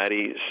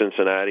Cincinnati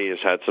has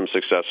had some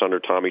success under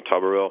Tommy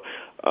Tuberville.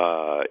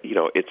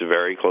 It's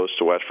very close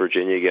to West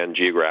Virginia. Again,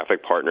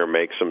 geographic partner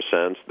makes some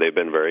sense. They've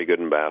been very good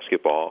in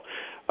basketball.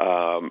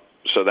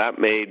 So that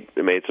made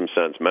some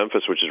sense.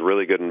 Memphis, which is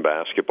really good in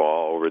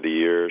basketball over the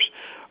years,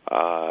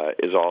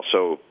 is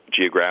also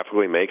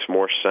geographically makes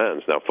more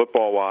sense. Now,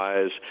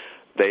 football-wise,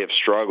 they have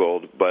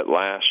struggled, but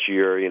last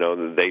year,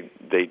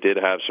 they did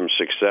have some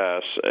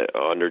success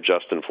under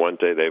Justin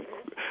Fuente.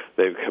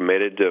 They've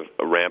committed to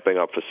ramping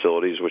up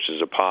facilities, which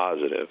is a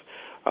positive.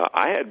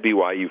 I had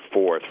BYU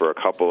 4th for a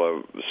couple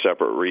of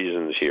separate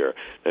reasons here.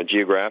 Now,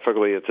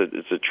 geographically,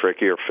 it's a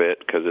trickier fit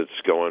because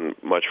it's going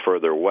much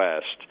further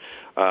west.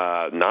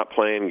 Not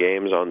playing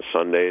games on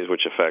Sundays,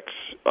 which affects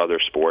other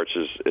sports,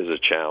 is a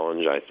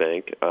challenge, I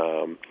think.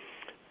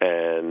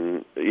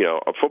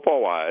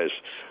 Football-wise,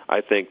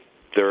 I think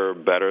they're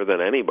better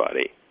than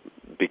anybody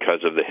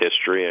because of the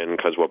history and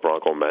because what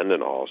Bronco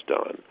Mendenhall has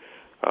done.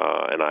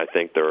 And I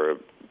think they're a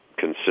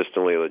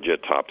consistently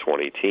legit top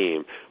 20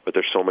 team, but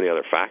there's so many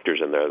other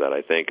factors in there that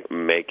I think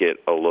make it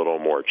a little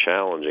more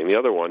challenging. The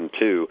other one,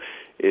 too,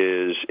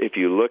 is if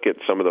you look at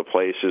some of the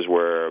places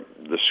where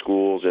the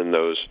schools in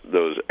those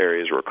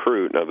areas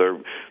recruit, now they're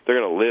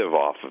going to live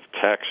off of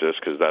Texas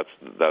because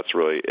that's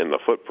really in the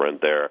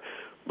footprint there,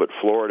 but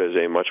Florida is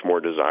a much more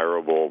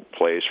desirable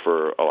place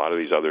for a lot of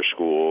these other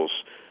schools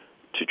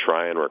to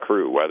try and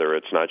recruit, whether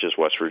it's not just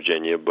West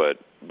Virginia, but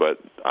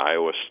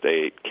Iowa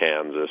State,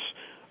 Kansas.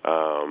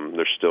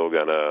 They're still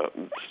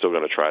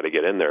gonna try to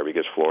get in there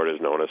because Florida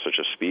is known as such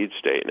a speed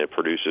state, and it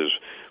produces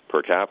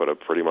per capita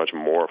pretty much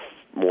more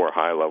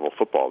high level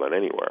football than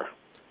anywhere.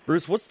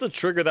 Bruce, what's the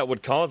trigger that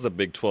would cause the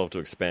Big 12 to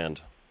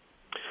expand?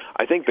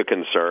 I think the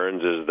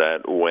concerns is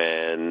that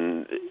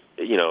when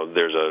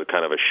there's a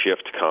kind of a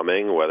shift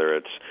coming, whether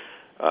it's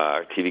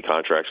TV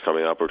contracts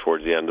coming up or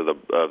towards the end of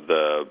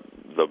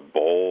the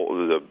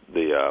bowl,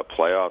 the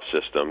playoff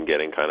system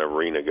getting kind of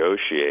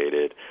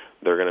renegotiated,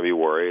 they're going to be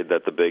worried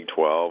that the Big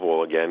 12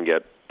 will again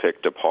get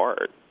picked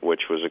apart,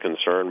 which was a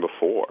concern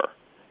before.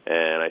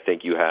 And I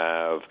think you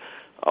have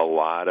a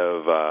lot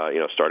of,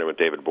 starting with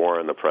David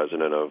Boren, the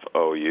president of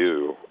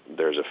OU,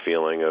 there's a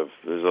feeling of,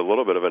 there's a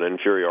little bit of an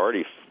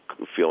inferiority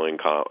feeling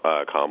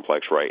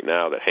complex right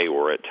now that, hey,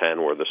 we're at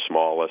 10, we're the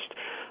smallest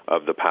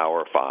of the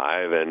Power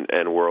Five,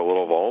 and we're a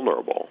little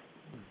vulnerable.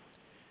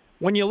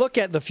 When you look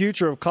at the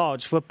future of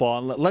college football,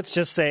 and let's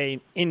just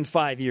say in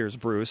 5 years,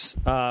 Bruce,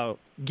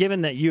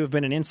 given that you have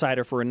been an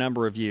insider for a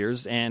number of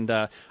years and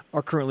are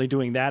currently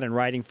doing that and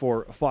writing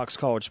for Fox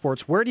College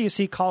Sports, where do you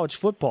see college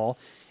football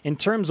in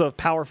terms of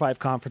Power 5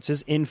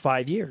 conferences in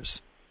 5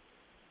 years?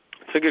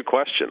 It's a good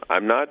question.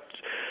 I'm not,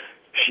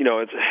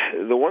 it's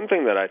the one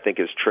thing that I think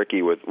is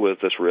tricky with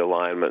this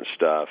realignment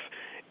stuff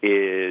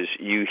is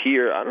you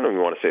hear, I don't know if you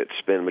want to say it's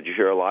spin, but you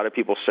hear a lot of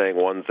people saying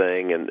one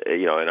thing, and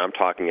I'm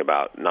talking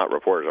about not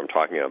reporters, I'm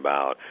talking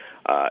about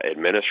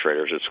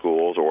administrators at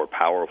schools or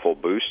powerful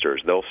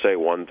boosters. They'll say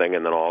one thing,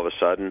 and then all of a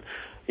sudden,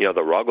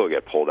 the rug will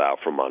get pulled out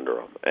from under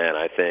them. And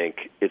I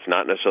think it's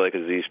not necessarily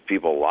because these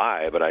people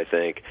lie, but I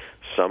think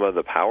some of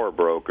the power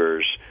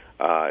brokers,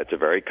 it's a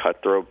very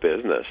cutthroat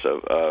business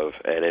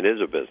and it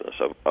is a business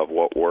of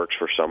what works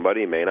for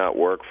somebody may not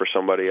work for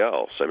somebody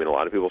else. I mean, a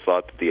lot of people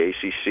thought that the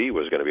ACC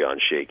was going to be on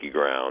shaky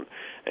ground,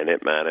 and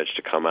it managed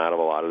to come out of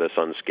a lot of this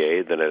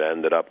unscathed, and it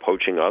ended up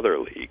poaching other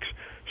leagues.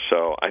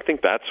 So I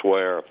think that's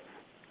where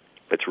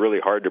it's really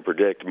hard to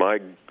predict. My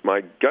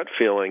gut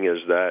feeling is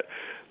that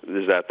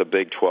the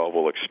Big 12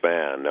 will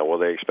expand. Now, will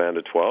they expand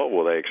to 12?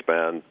 Will they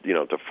expand,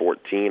 to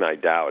 14? I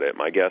doubt it.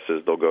 My guess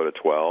is they'll go to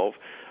 12.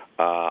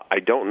 I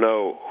don't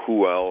know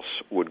who else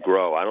would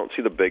grow. I don't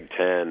see the Big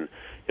Ten.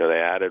 They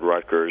added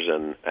Rutgers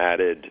and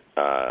added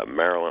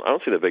Maryland. I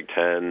don't see the Big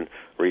Ten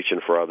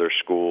reaching for other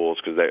schools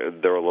because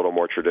they're a little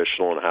more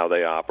traditional in how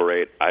they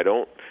operate. I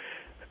don't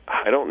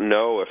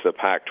know if the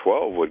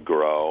Pac-12 would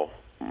grow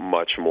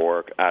much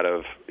more out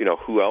of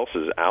who else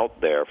is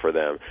out there for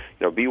them.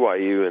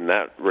 BYU in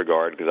that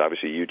regard, because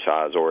obviously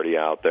Utah is already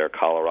out there.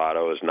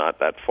 Colorado is not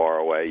that far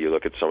away. You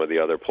look at some of the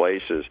other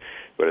places,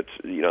 but it's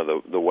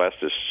the West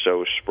is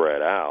so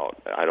spread out.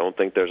 I don't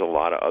think there's a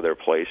lot of other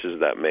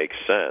places that make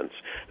sense.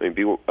 I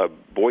mean,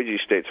 Boise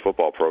State's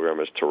football program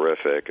is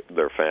terrific.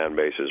 Their fan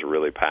base is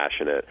really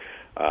passionate,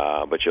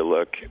 but you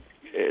look.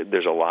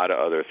 There's a lot of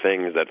other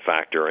things that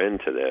factor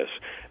into this,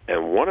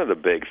 and one of the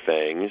big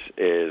things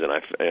is, and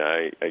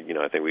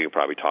I think we can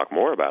probably talk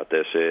more about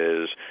this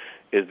is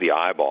the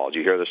eyeballs.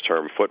 You hear this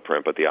term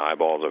footprint, but the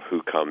eyeballs of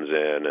who comes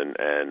in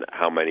and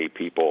how many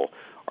people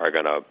are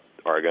gonna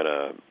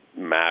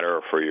matter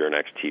for your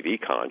next TV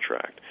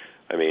contract.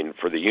 I mean,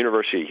 for the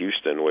University of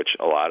Houston, which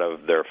a lot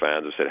of their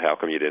fans have said, "How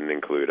come you didn't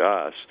include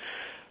us?"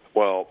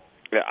 Well,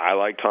 yeah, I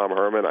like Tom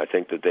Herman. I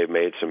think that they've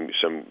made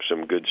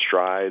some good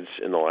strides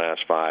in the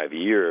last 5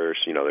 years.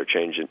 They're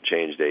changed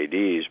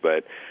ADs,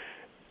 but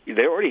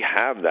they already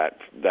have that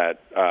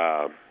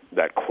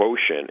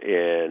quotient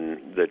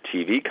in the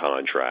TV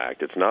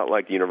contract. It's not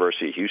like the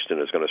University of Houston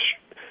is going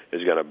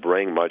to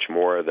bring much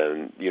more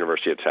than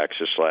University of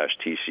Texas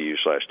 /TCU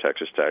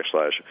 /Texas Tech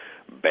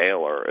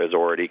 /Baylor is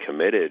already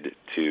committed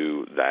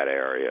to that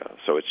area.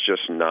 So it's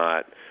just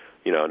not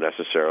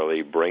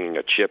necessarily bringing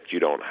a chip you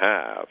don't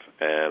have.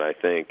 And I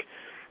think,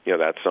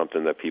 that's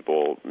something that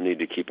people need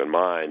to keep in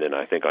mind. And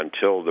I think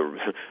until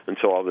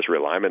all this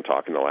realignment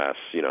talk in the last,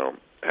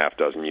 half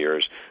dozen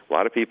years, a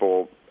lot of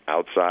people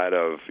outside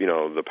of,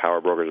 the power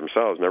brokers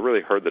themselves never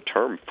really heard the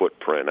term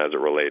footprint as it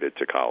related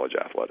to college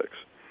athletics.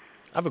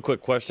 I have a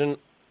quick question.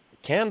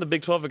 Can the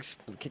Big 12,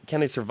 can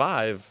they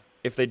survive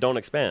if they don't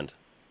expand?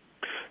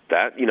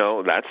 That's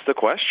the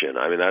question.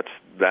 I mean,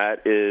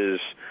 that is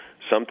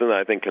something that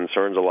I think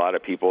concerns a lot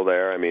of people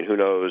there. I mean, who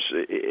knows?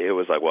 It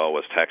was like, well,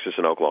 was Texas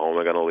and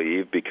Oklahoma going to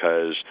leave?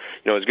 Because,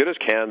 as good as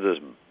Kansas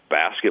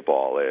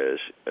basketball is,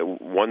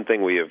 one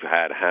thing we have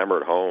had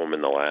hammered home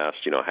in the last,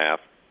 half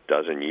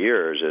dozen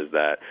years is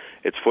that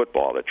it's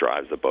football that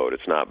drives the boat.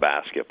 It's not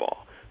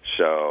basketball.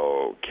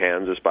 So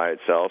Kansas by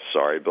itself,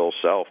 sorry, Bill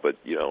Self, but,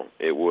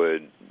 it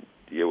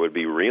would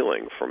be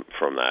reeling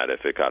from that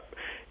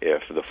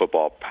if the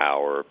football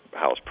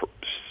powerhouse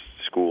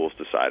schools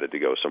decided to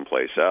go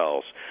someplace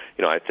else.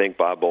 I think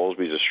Bob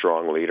Bowlesby's a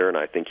strong leader, and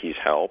I think he's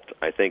helped.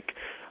 I think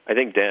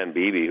Dan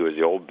Beebe, who was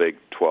the old Big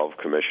 12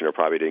 commissioner,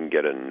 probably didn't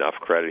get enough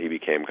credit. He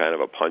became kind of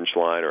a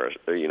punchline,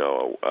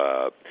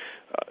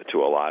 to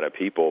a lot of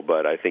people.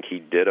 But I think he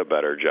did a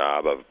better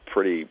job of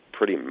pretty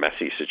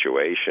messy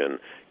situation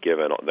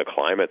given the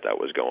climate that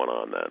was going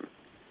on then.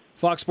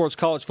 Fox Sports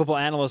college football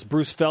analyst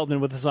Bruce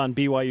Feldman with us on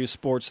BYU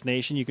Sports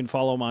Nation. You can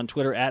follow him on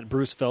Twitter at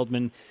Bruce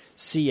Feldman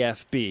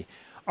CFB.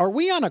 Are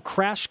we on a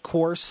crash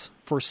course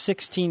for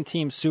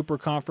 16-team super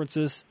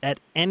conferences at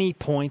any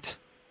point?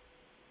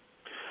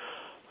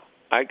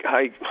 I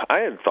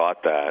had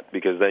thought that,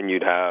 because then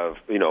you'd have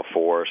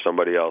 4,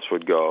 somebody else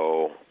would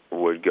go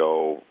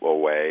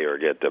away or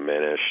get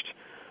diminished.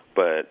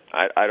 But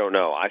I don't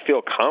know. I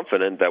feel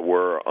confident that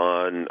we're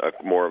on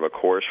more of a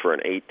course for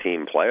an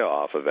 8-team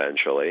playoff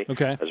eventually,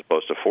 okay, as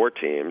opposed to 4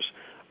 teams.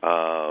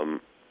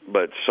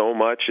 But so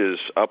much is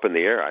up in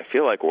the air. I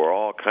feel like we're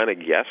all kind of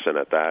guessing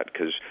at that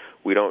because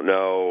we don't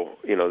know.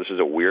 This is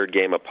a weird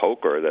game of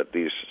poker that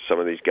some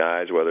of these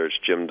guys, whether it's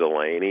Jim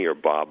Delaney or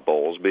Bob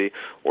Bowlesby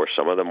or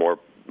some of the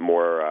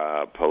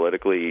more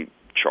politically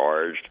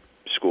charged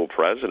school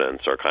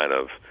presidents are kind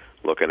of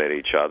looking at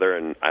each other,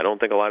 and I don't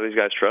think a lot of these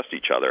guys trust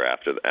each other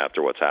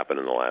after what's happened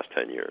in the last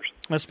 10 years.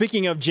 Now,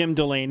 speaking of Jim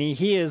Delaney,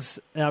 he is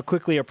now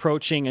quickly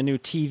approaching a new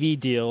TV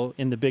deal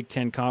in the Big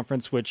Ten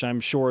Conference, which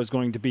I'm sure is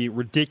going to be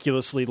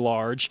ridiculously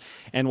large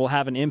and will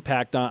have an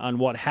impact on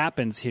what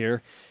happens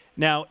here.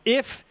 Now,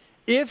 if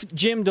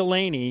Jim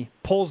Delaney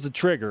pulls the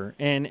trigger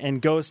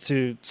and goes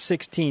to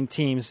 16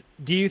 teams,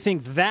 do you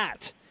think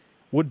that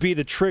would be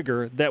the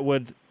trigger that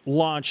would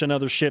launch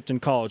another shift in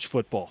college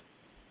football?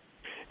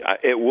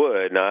 It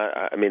would.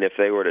 I mean, if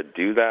they were to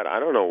do that,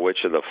 I don't know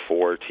which of the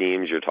 4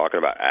 teams you're talking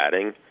about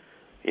adding.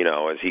 You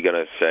know, is he going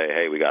to say,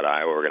 hey, we got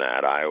Iowa, we're going to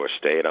add Iowa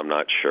State? I'm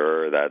not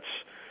sure that's,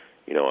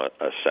 you know,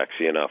 a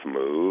sexy enough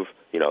move.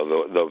 You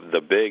know, the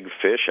big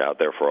fish out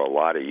there for a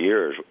lot of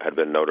years had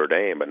been Notre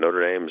Dame, but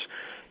Notre Dame's,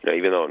 you know,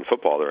 even though in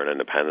football they're an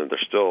independent, they're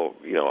still,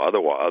 you know,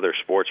 other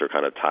sports are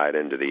kind of tied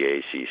into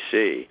the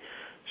ACC.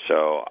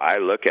 So I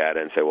look at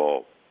it and say,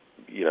 well,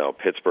 you know,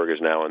 Pittsburgh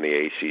is now in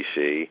the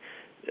ACC.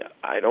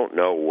 I don't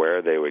know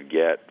where they would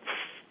get,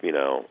 you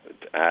know,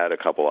 add a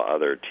couple of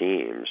other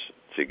teams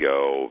to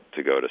go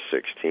to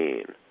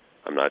 16.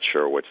 I'm not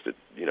sure which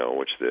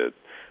the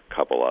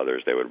couple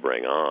others they would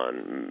bring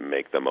on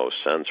make the most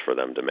sense for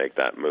them to make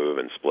that move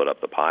and split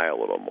up the pie a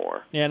little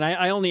more. Yeah, and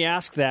I only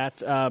ask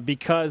that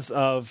because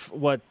of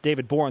what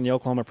David Bourne, the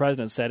Oklahoma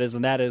president, said,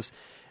 and that is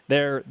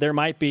there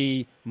might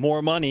be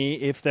more money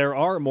if there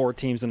are more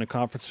teams in the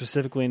conference,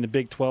 specifically in the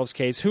Big 12's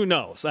case. Who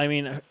knows? I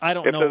mean, I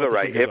don't know if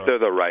they're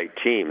the right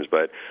teams,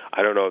 but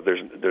I don't know if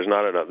there's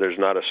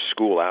not a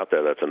school out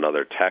there that's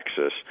another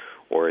Texas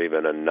or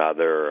even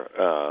another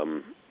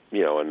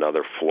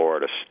another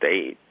Florida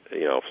State.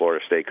 You know,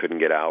 Florida State couldn't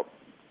get out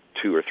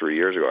 2 or 3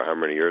 years ago. How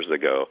many years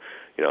ago?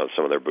 You know,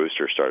 some of their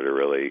boosters started to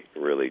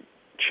really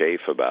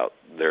chafe about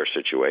their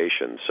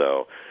situation.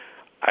 So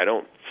I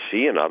don't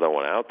see another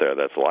one out there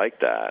that's like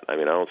that. I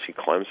mean, I don't see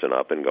Clemson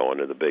up and going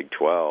to the Big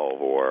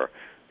 12 or,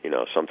 you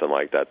know, something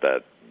like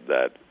that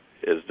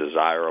is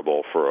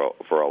desirable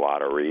for a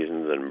lot of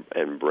reasons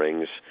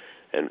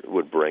and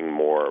would bring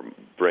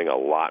a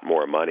lot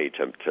more money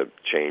to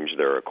change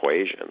their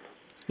equation.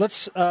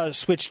 Let's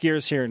switch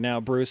gears here now,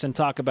 Bruce, and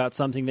talk about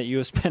something that you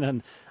have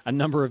spent a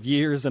number of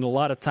years and a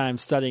lot of time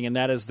studying, and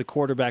that is the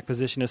quarterback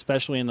position,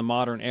 especially in the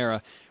modern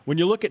era. When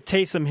you look at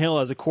Taysom Hill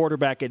as a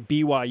quarterback at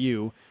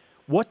BYU,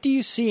 what do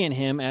you see in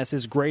him as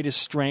his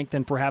greatest strength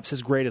and perhaps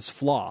his greatest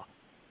flaw?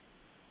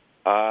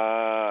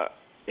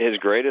 His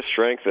greatest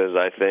strength is,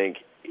 I think,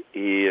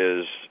 he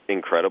is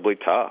incredibly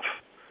tough.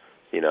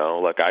 You know,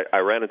 like I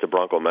ran into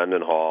Bronco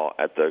Mendenhall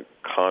at the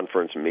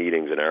conference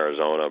meetings in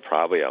Arizona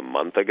probably a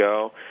month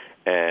ago,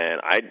 and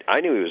I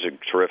knew he was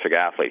a terrific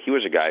athlete. He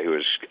was a guy who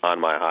was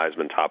on my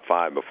Heisman top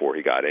 5 before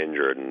he got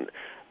injured,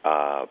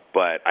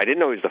 but I didn't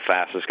know he was the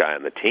fastest guy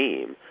on the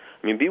team.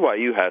 I mean,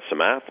 BYU has some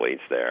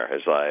athletes there.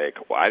 It's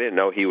like, well, I didn't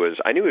know he was.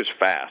 I knew he was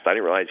fast. I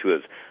didn't realize he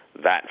was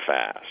that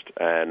fast.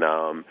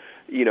 And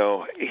you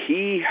know,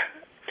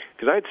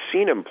 because I'd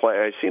seen him play.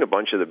 I'd seen a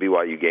bunch of the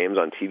BYU games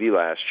on TV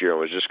last year and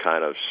was just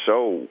kind of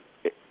so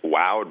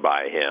wowed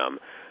by him.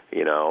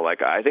 You know,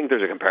 like I think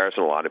there's a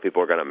comparison a lot of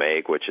people are going to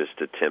make, which is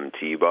to Tim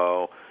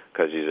Tebow,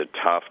 because he's a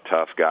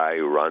tough guy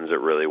who runs it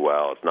really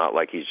well. It's not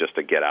like he's just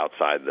a get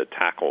outside the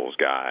tackles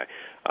guy.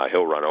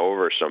 He'll run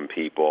over some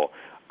people.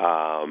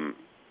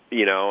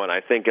 You know, and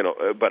I think,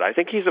 but I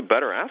think he's a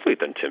better athlete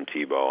than Tim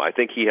Tebow. I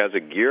think he has a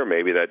gear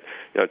maybe that,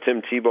 you know,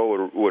 Tim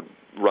Tebow would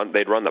run.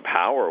 They'd run the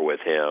power with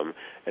him,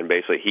 and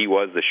basically he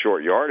was the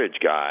short yardage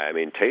guy. I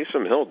mean,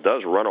 Taysom Hill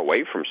does run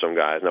away from some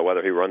guys. Now,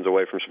 whether he runs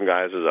away from some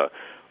guys as a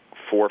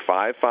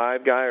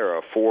 4.55 guy or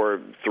a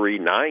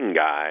 4.39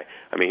 guy,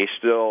 I mean, he's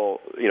still,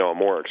 you know, a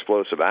more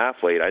explosive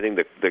athlete. I think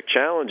the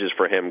challenge is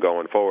for him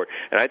going forward,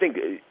 and I think,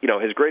 you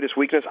know, his greatest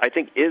weakness, I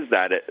think, is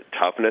that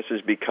toughness,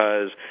 is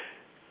because,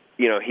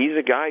 you know, he's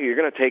a guy you're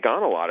going to take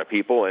on a lot of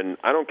people, and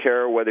I don't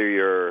care whether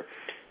you're,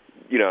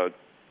 you know,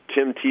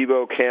 Tim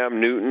Tebow, Cam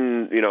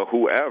Newton, you know,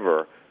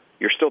 whoever,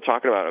 you're still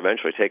talking about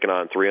eventually taking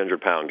on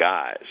 300-pound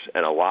guys,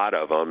 and a lot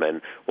of them.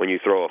 And when you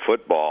throw a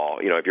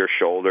football, you know, if your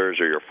shoulders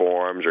or your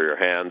forearms or your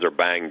hands are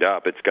banged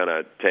up, it's going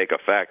to take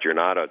effect. You're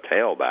not a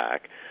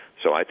tailback.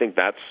 So I think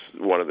that's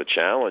one of the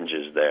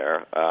challenges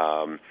there,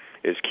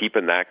 is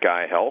keeping that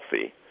guy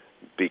healthy,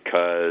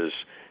 because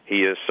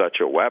he is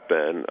such a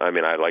weapon. I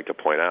mean, I'd like to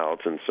point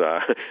out, since,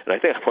 and I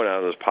think I pointed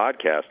out on this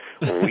podcast,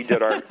 when we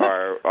did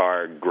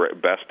our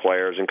best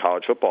players in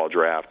college football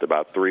draft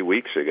about 3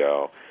 weeks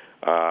ago,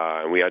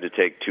 and we had to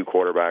take 2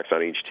 quarterbacks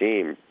on each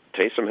team,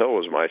 Taysom Hill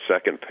was my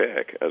second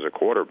pick as a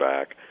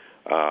quarterback,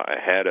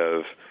 ahead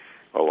of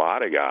a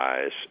lot of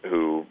guys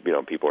who, you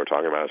know, people are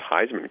talking about as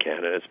Heisman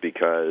candidates,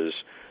 because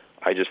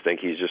I just think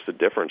he's just a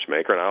difference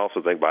maker. And I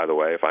also think, by the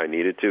way, if I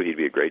needed to, he'd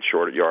be a great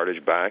short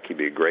yardage back. He'd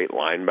be a great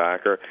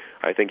linebacker.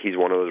 I think he's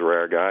one of those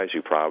rare guys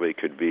who probably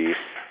could be,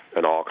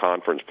 an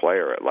all-conference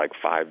player at like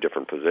 5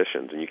 different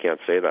positions, and you can't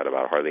say that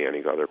about hardly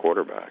any other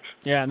quarterbacks.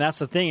 Yeah, and that's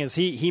the thing is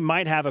he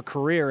might have a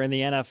career in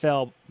the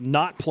NFL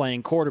not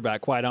playing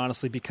quarterback, quite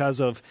honestly, because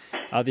of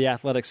the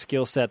athletic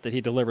skill set that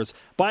he delivers.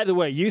 By the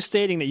way, you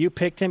stating that you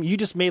picked him, you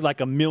just made like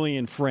 1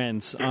 million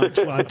friends on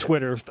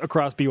Twitter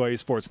across BYU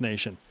Sports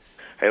Nation.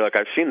 Hey, look,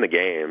 I've seen the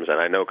games, and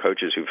I know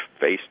coaches who've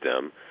faced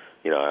him.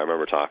 You know, I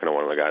remember talking to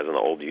one of the guys on the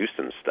old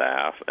Houston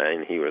staff,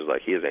 and he was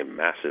like, he is a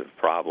massive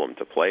problem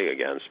to play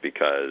against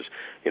because,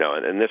 you know,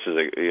 and this is,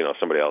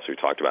 somebody else who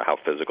talked about how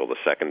physical the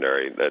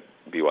secondary that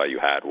BYU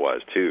had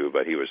was too,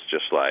 but he was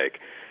just like,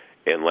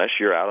 unless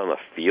you're out on the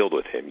field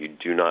with him, you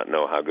do not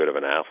know how good of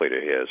an athlete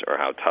he is or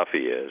how tough he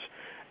is.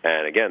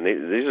 And again,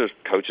 these are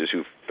coaches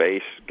who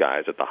face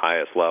guys at the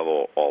highest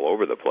level all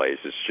over the place.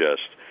 It's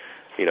just,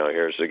 you know,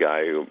 here's a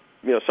guy who,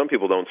 you know, some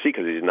people don't see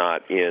because he's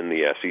not in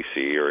the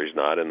SEC or he's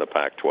not in the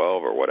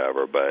Pac-12 or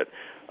whatever. But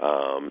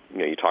you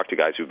know, you talk to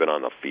guys who've been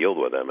on the field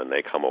with him, and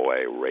they come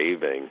away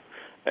raving.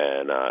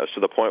 And to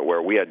the point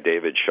where we had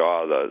David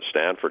Shaw, the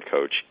Stanford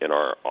coach, at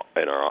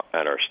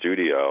our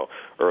studio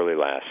early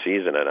last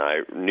season, and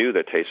I knew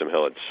that Taysom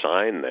Hill had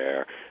signed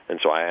there,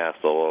 and so I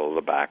asked a little of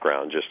the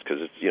background just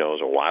because it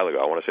was a while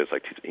ago. I want to say it's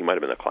like he might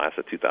have been the class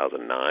of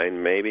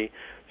 2009, maybe.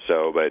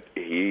 So, but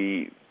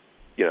he,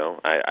 you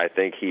know, I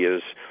think he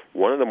is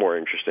one of the more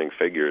interesting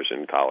figures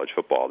in college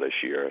football this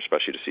year,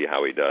 especially to see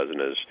how he does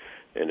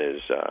in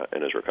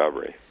his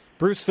recovery.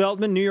 Bruce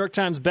Feldman, New York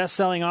Times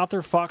bestselling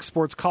author, Fox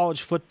Sports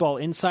College Football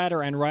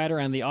insider and writer,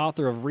 and the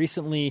author of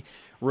recently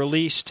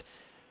released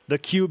The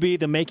QB,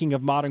 The Making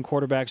of Modern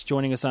Quarterbacks,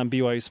 joining us on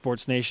BYU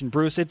Sports Nation.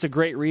 Bruce, it's a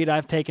great read.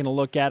 I've taken a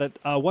look at it.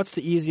 What's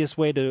the easiest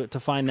way to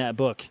find that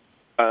book?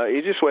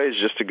 Easiest way is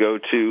just to go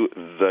to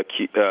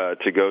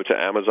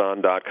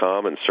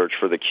Amazon.com and search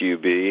for the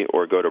QB,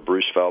 or go to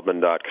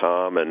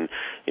BruceFeldman.com, and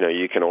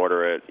you can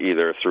order it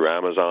either through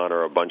Amazon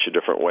or a bunch of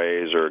different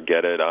ways, or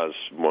get it as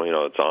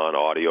it's on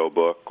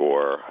audiobook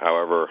or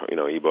however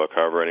ebook,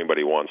 however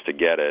anybody wants to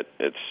get it.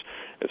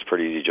 It's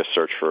pretty easy. Just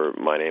search for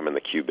my name and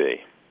the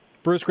QB.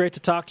 Bruce, great to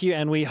talk to you,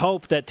 and we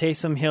hope that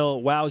Taysom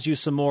Hill wows you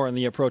some more in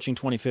the approaching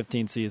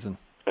 2015 season.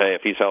 Hey,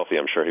 if he's healthy,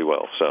 I'm sure he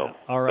will. So,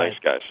 all right.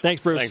 Thanks, guys.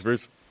 Thanks, Bruce. Thanks,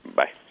 Bruce.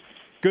 Bye.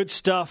 Good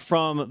stuff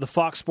from the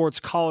Fox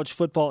Sports College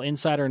Football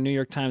insider, New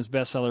York Times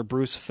bestseller,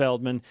 Bruce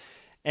Feldman.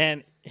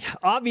 And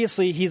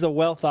obviously, he's a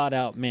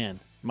well-thought-out man,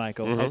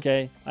 Michael,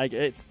 okay? No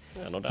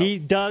doubt. He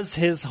does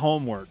his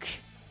homework.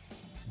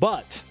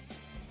 But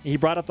he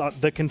brought up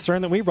the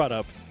concern that we brought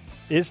up.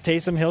 Is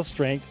Taysom Hill's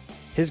strength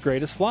his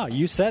greatest flaw?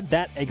 You said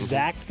that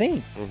exact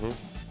thing.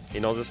 He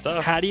knows his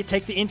stuff. How do you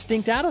take the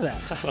instinct out of that?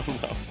 I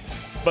don't know.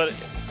 But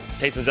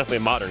Taysom's definitely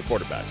a modern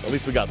quarterback. At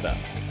least we got that.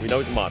 We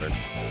know he's modern.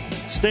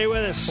 Stay with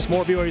us.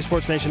 More BYU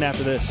Sports Nation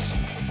after this.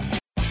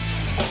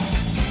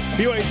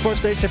 BYU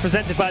Sports Nation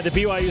presented by the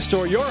BYU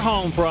Store, your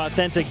home for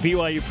authentic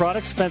BYU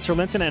products. Spencer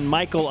Linton and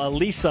Michael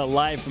Alisa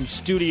live from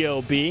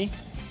Studio B.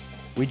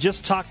 We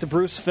just talked to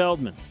Bruce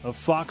Feldman of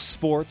Fox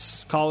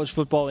Sports, college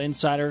football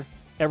insider.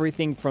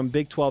 Everything from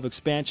Big 12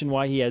 expansion,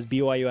 why he has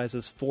BYU as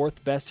his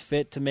fourth best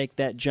fit to make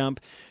that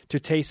jump, to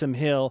Taysom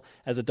Hill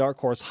as a dark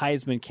horse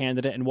Heisman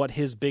candidate and what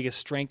his biggest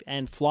strength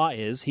and flaw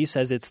is. He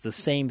says it's the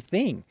same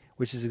thing,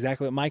 which is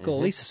exactly what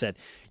Michael Alisa said.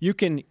 You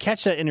can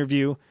catch that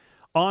interview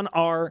on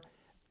our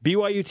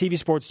BYU TV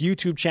Sports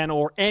YouTube channel,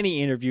 or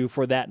any interview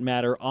for that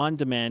matter, on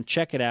demand.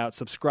 Check it out.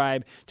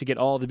 Subscribe to get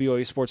all the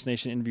BYU Sports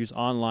Nation interviews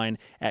online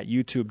at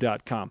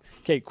youtube.com.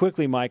 Okay,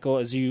 quickly, Michael,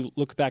 as you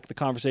look back at the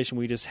conversation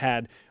we just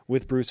had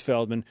with Bruce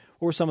Feldman,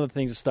 what were some of the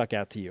things that stuck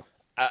out to you?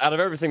 Out of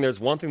everything, there's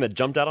one thing that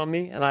jumped out on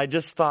me, and I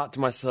just thought to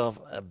myself,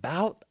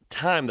 about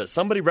time that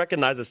somebody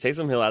recognizes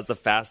Taysom Hill as the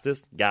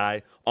fastest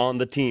guy on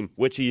the team,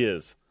 which he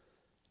is.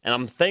 And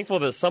I'm thankful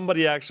that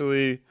somebody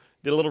actually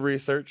did a little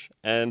research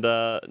and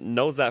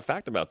knows that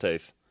fact about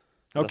Tace.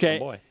 Okay.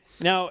 Boy.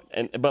 Now,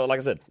 but like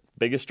I said,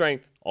 biggest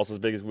strength, also his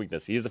biggest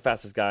weakness. He's the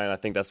fastest guy, and I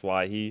think that's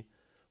why he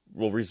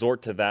will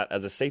resort to that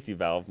as a safety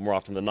valve more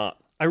often than not.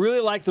 I really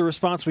like the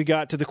response we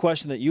got to the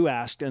question that you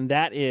asked, and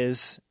that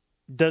is,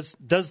 does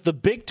the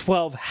Big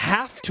 12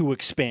 have to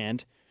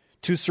expand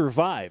to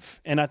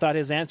survive? And I thought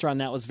his answer on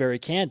that was very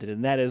candid,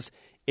 and that is,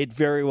 it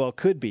very well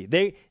could be.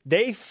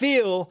 They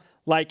feel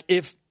like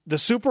if the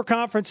super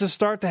conferences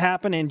start to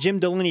happen and Jim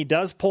Delaney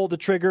does pull the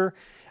trigger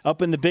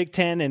up in the Big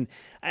Ten, and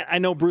I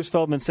know Bruce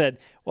Feldman said,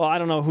 well, I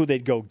don't know who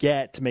they'd go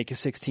get to make a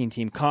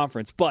 16-team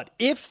conference, but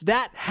if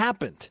that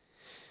happened,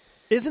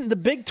 isn't the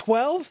Big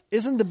 12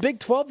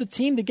 the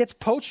team that gets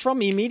poached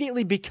from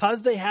immediately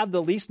because they have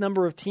the least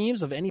number of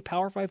teams of any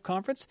Power 5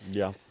 conference?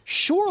 Yeah.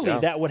 Surely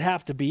that would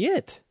have to be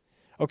it.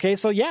 Okay,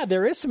 so yeah,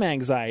 there is some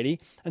anxiety,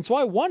 and so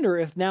I wonder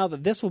if now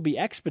that this will be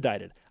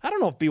expedited. I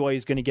don't know if BYU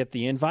is going to get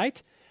the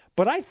invite,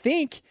 but I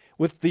think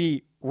with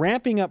the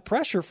ramping up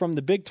pressure from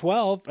the Big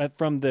 12,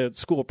 from the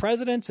school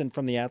presidents and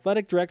from the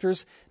athletic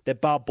directors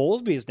that Bob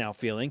Bowlesby is now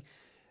feeling,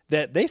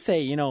 that they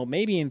say,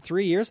 maybe in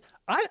 3 years,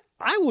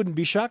 I wouldn't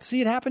be shocked to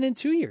see it happen in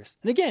 2 years.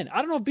 And again,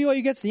 I don't know if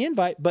BYU gets the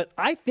invite, but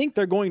I think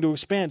they're going to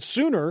expand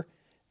sooner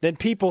than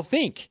people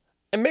think.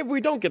 And maybe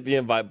we don't get the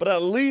invite, but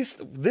at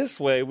least this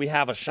way we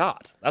have a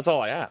shot. That's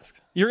all I ask.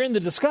 You're in the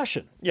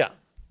discussion. Yeah.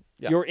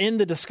 You're in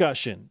the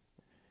discussion.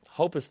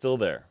 Hope is still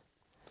there.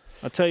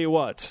 I'll tell you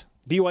what.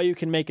 BYU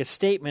can make a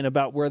statement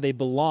about where they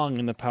belong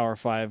in the Power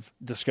 5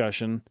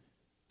 discussion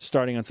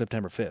starting on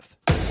September 5th.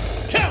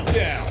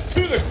 Countdown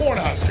to the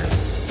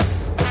Cornhuskers.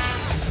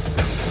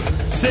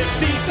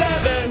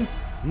 67.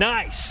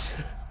 Nice.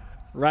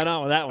 Right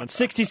on with that one.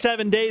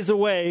 67 days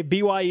away,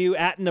 BYU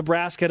at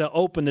Nebraska to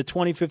open the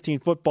 2015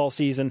 football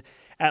season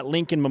at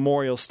Lincoln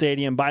Memorial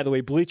Stadium. By the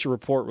way, Bleacher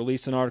Report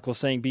released an article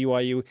saying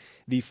BYU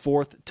the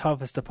fourth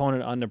toughest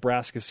opponent on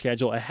Nebraska's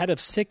schedule, ahead of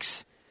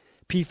 6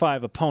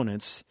 P5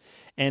 opponents,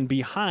 and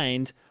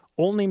behind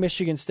only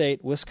Michigan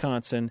State,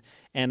 Wisconsin,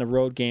 and a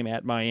road game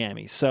at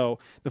Miami. So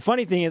the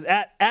funny thing is,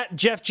 at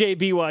Jeff J.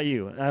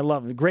 BYU, I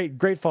love it,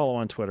 great follow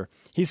on Twitter,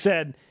 he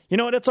said, you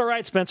know what, it's all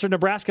right, Spencer,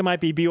 Nebraska might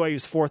be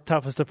BYU's fourth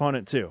toughest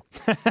opponent too.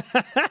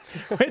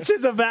 Which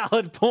is a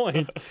valid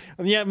point.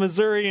 And yet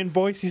Missouri and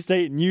Boise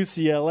State and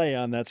UCLA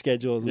on that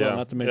schedule as well,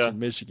 not to mention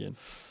Michigan.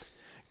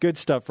 Good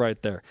stuff right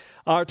there.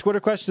 Our Twitter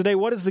question today,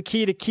 what is the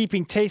key to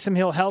keeping Taysom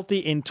Hill healthy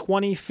in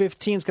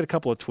 2015? Let's get a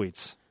couple of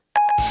tweets.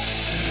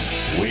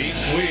 Tweet.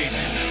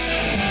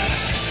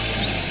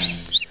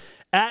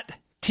 At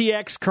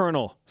TX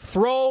Colonel,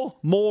 throw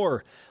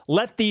more.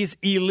 Let these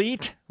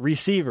elite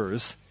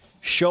receivers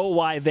show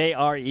why they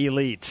are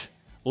elite.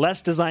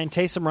 Less designed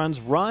Taysom runs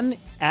run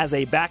as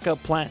a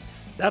backup plan.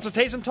 That's what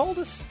Taysom told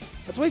us.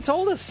 That's what he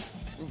told us.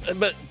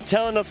 But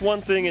telling us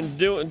one thing and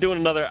doing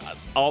another,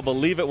 I'll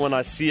believe it when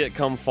I see it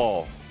come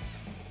fall.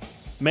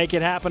 Make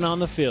it happen on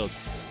the field.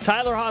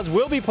 Tyler Haws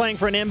will be playing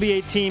for an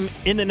NBA team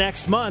in the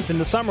next month in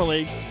the Summer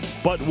League.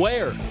 But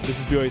where? This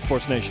is BYU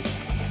Sports Nation.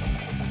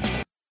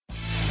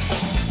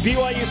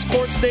 BYU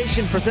Sports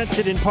Nation,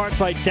 presented in part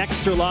by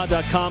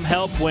DexterLaw.com.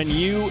 Help when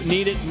you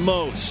need it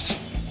most.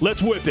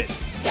 Let's whip it.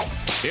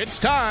 It's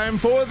time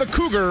for the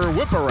Cougar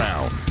Whip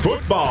Around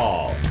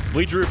Football.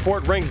 Bleacher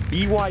Report ranks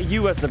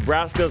BYU as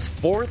Nebraska's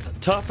fourth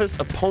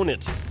toughest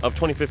opponent of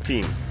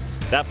 2015.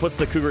 That puts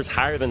the Cougars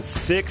higher than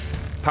 6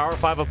 Power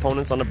 5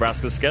 opponents on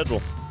Nebraska's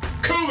schedule.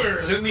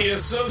 Cougars in the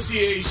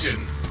association.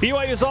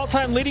 BYU's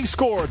all-time leading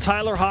scorer,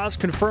 Tyler Haws,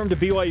 confirmed to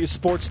BYU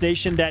Sports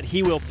Nation that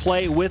he will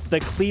play with the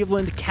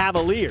Cleveland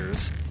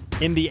Cavaliers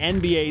in the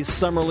NBA's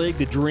Summer League.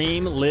 The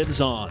dream lives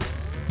on.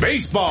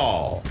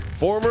 Baseball.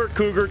 Former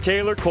Cougar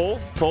Taylor Cole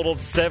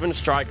totaled 7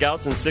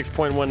 strikeouts in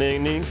 6.1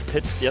 innings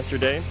pitched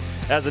yesterday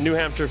as the New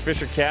Hampshire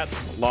Fisher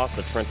Cats lost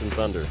to Trenton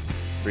Thunder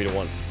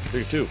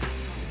 3-2.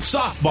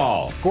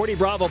 Softball. Gordy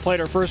Bravo played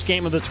her first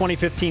game of the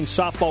 2015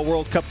 Softball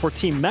World Cup for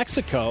Team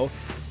Mexico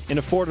in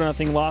a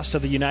 4-0 loss to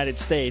the United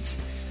States.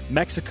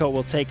 Mexico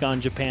will take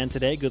on Japan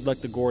today. Good luck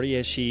to Gordy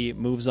as she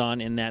moves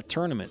on in that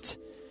tournament.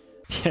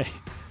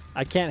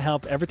 I can't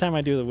help. Every time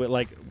I do the whip,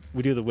 like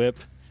we do the whip,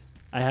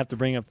 I have to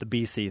bring up the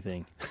BC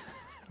thing.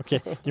 Okay,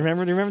 do you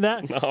remember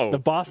that? No. The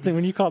Boston,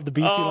 when you called the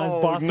BC lines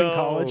Boston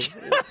College.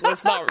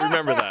 Let's not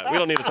remember that. We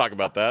don't need to talk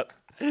about that.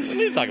 We don't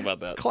need to talk about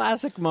that.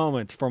 Classic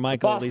moment for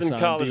Michael Boston Elisa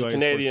College on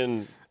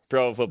Canadian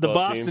pro football The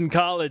Boston team.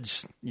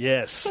 College,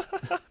 yes.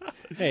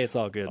 Hey, it's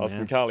all good, Austin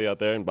man. Collie out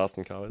there in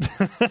Boston College.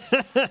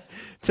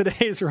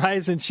 Today's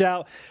Rise and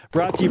Shout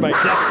brought to you by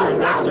Dexter and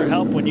Dexter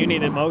Help when you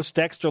need it most.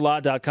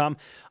 DexterLaw.com.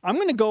 I'm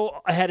going to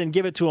go ahead and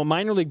give it to a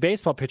minor league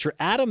baseball pitcher,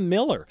 Adam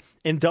Miller,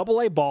 in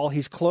Double-A ball.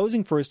 He's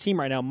closing for his team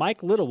right now.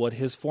 Mike Littlewood,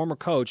 his former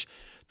coach,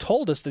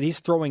 told us that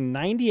he's throwing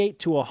 98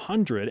 to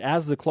 100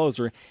 as the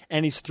closer,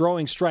 and he's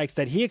throwing strikes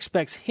that he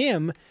expects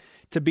him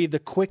to be the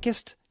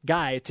quickest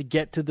guy to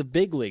get to the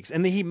big leagues.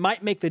 And that he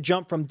might make the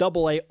jump from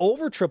Double-A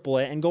over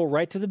Triple-A and go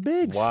right to the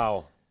bigs.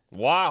 Wow.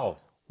 Well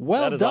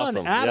That is done,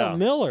 awesome. Adam Yeah.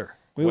 Miller.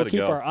 We Way will to keep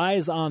go. our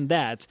eyes on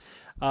that.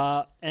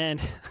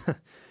 And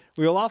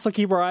we will also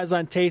keep our eyes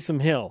on Taysom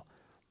Hill.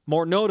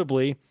 More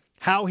notably,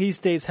 how he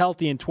stays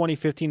healthy in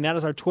 2015. That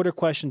is our Twitter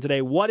question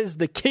today. What is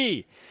the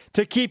key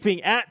to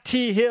keeping at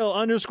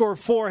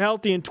 @THill_4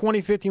 healthy in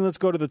 2015? Let's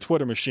go to the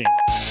Twitter machine.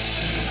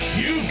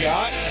 You've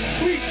got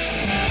tweets.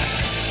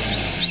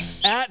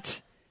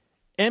 At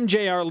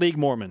MJR League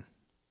Mormon.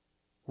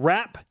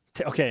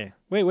 Okay,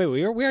 wait.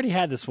 We already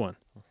had this one.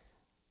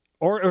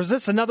 Or is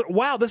this another?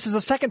 Wow, this is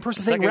a second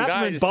person saying Second wrap him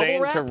guy in is bubble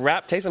saying wrap? to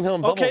wrap Taysom Hill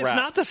in bubble Okay, wrap. it's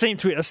not the same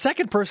tweet. A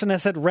second person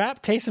has said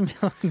wrap Taysom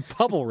Hill in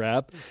bubble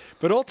wrap,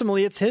 but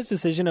ultimately it's his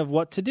decision of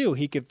what to do.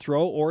 He could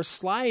throw or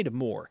slide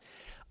more.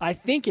 I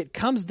think it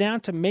comes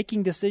down to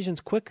making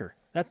decisions quicker.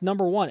 That's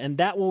number one, and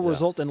that will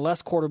result in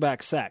less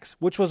quarterback sacks,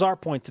 which was our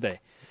point today.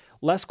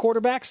 Less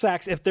quarterback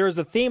sacks. If there is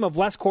a theme of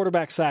less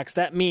quarterback sacks,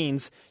 that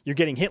means you're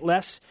getting hit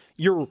less,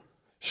 you're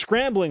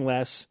scrambling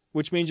less,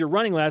 which means you're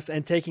running less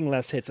and taking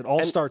less hits. It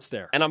all starts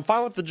there. And I'm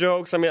fine with the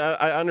jokes. I mean,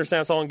 I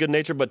understand it's all in good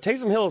nature, but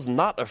Taysom Hill is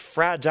not a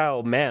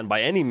fragile man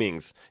by any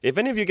means. If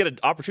any of you get an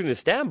opportunity to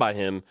stand by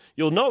him,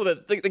 you'll know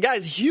that the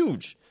guy's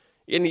huge.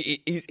 And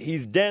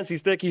he's dense,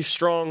 he's thick, he's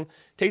strong.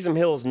 Taysom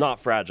Hill is not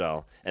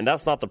fragile, and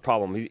that's not the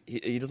problem.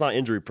 He's not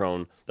injury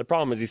prone. The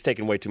problem is he's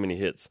taking way too many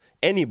hits.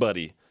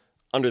 Anybody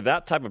under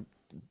that type of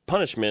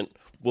punishment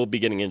will be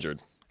getting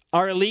injured.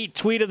 Our elite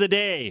tweet of the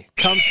day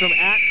comes from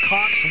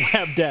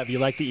 @CoxWebDev. You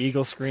like the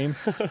eagle scream?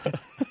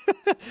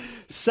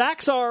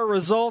 Sacks are a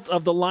result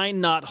of the line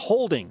not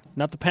holding.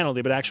 Not the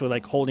penalty, but actually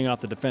like holding off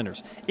the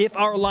defenders. If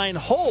our line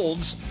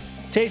holds,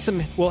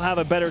 Taysom will have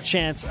a better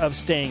chance of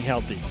staying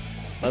healthy.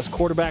 Less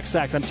quarterback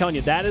sacks. I'm telling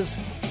you, that is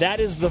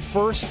the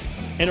first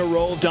in a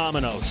row of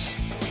dominoes.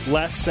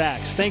 Less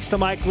sacks. Thanks to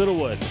Mike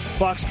Littlewood,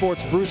 Fox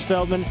Sports' Bruce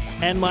Feldman,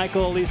 and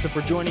Michael Elisa for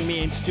joining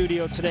me in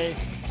studio today.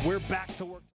 We're back to work.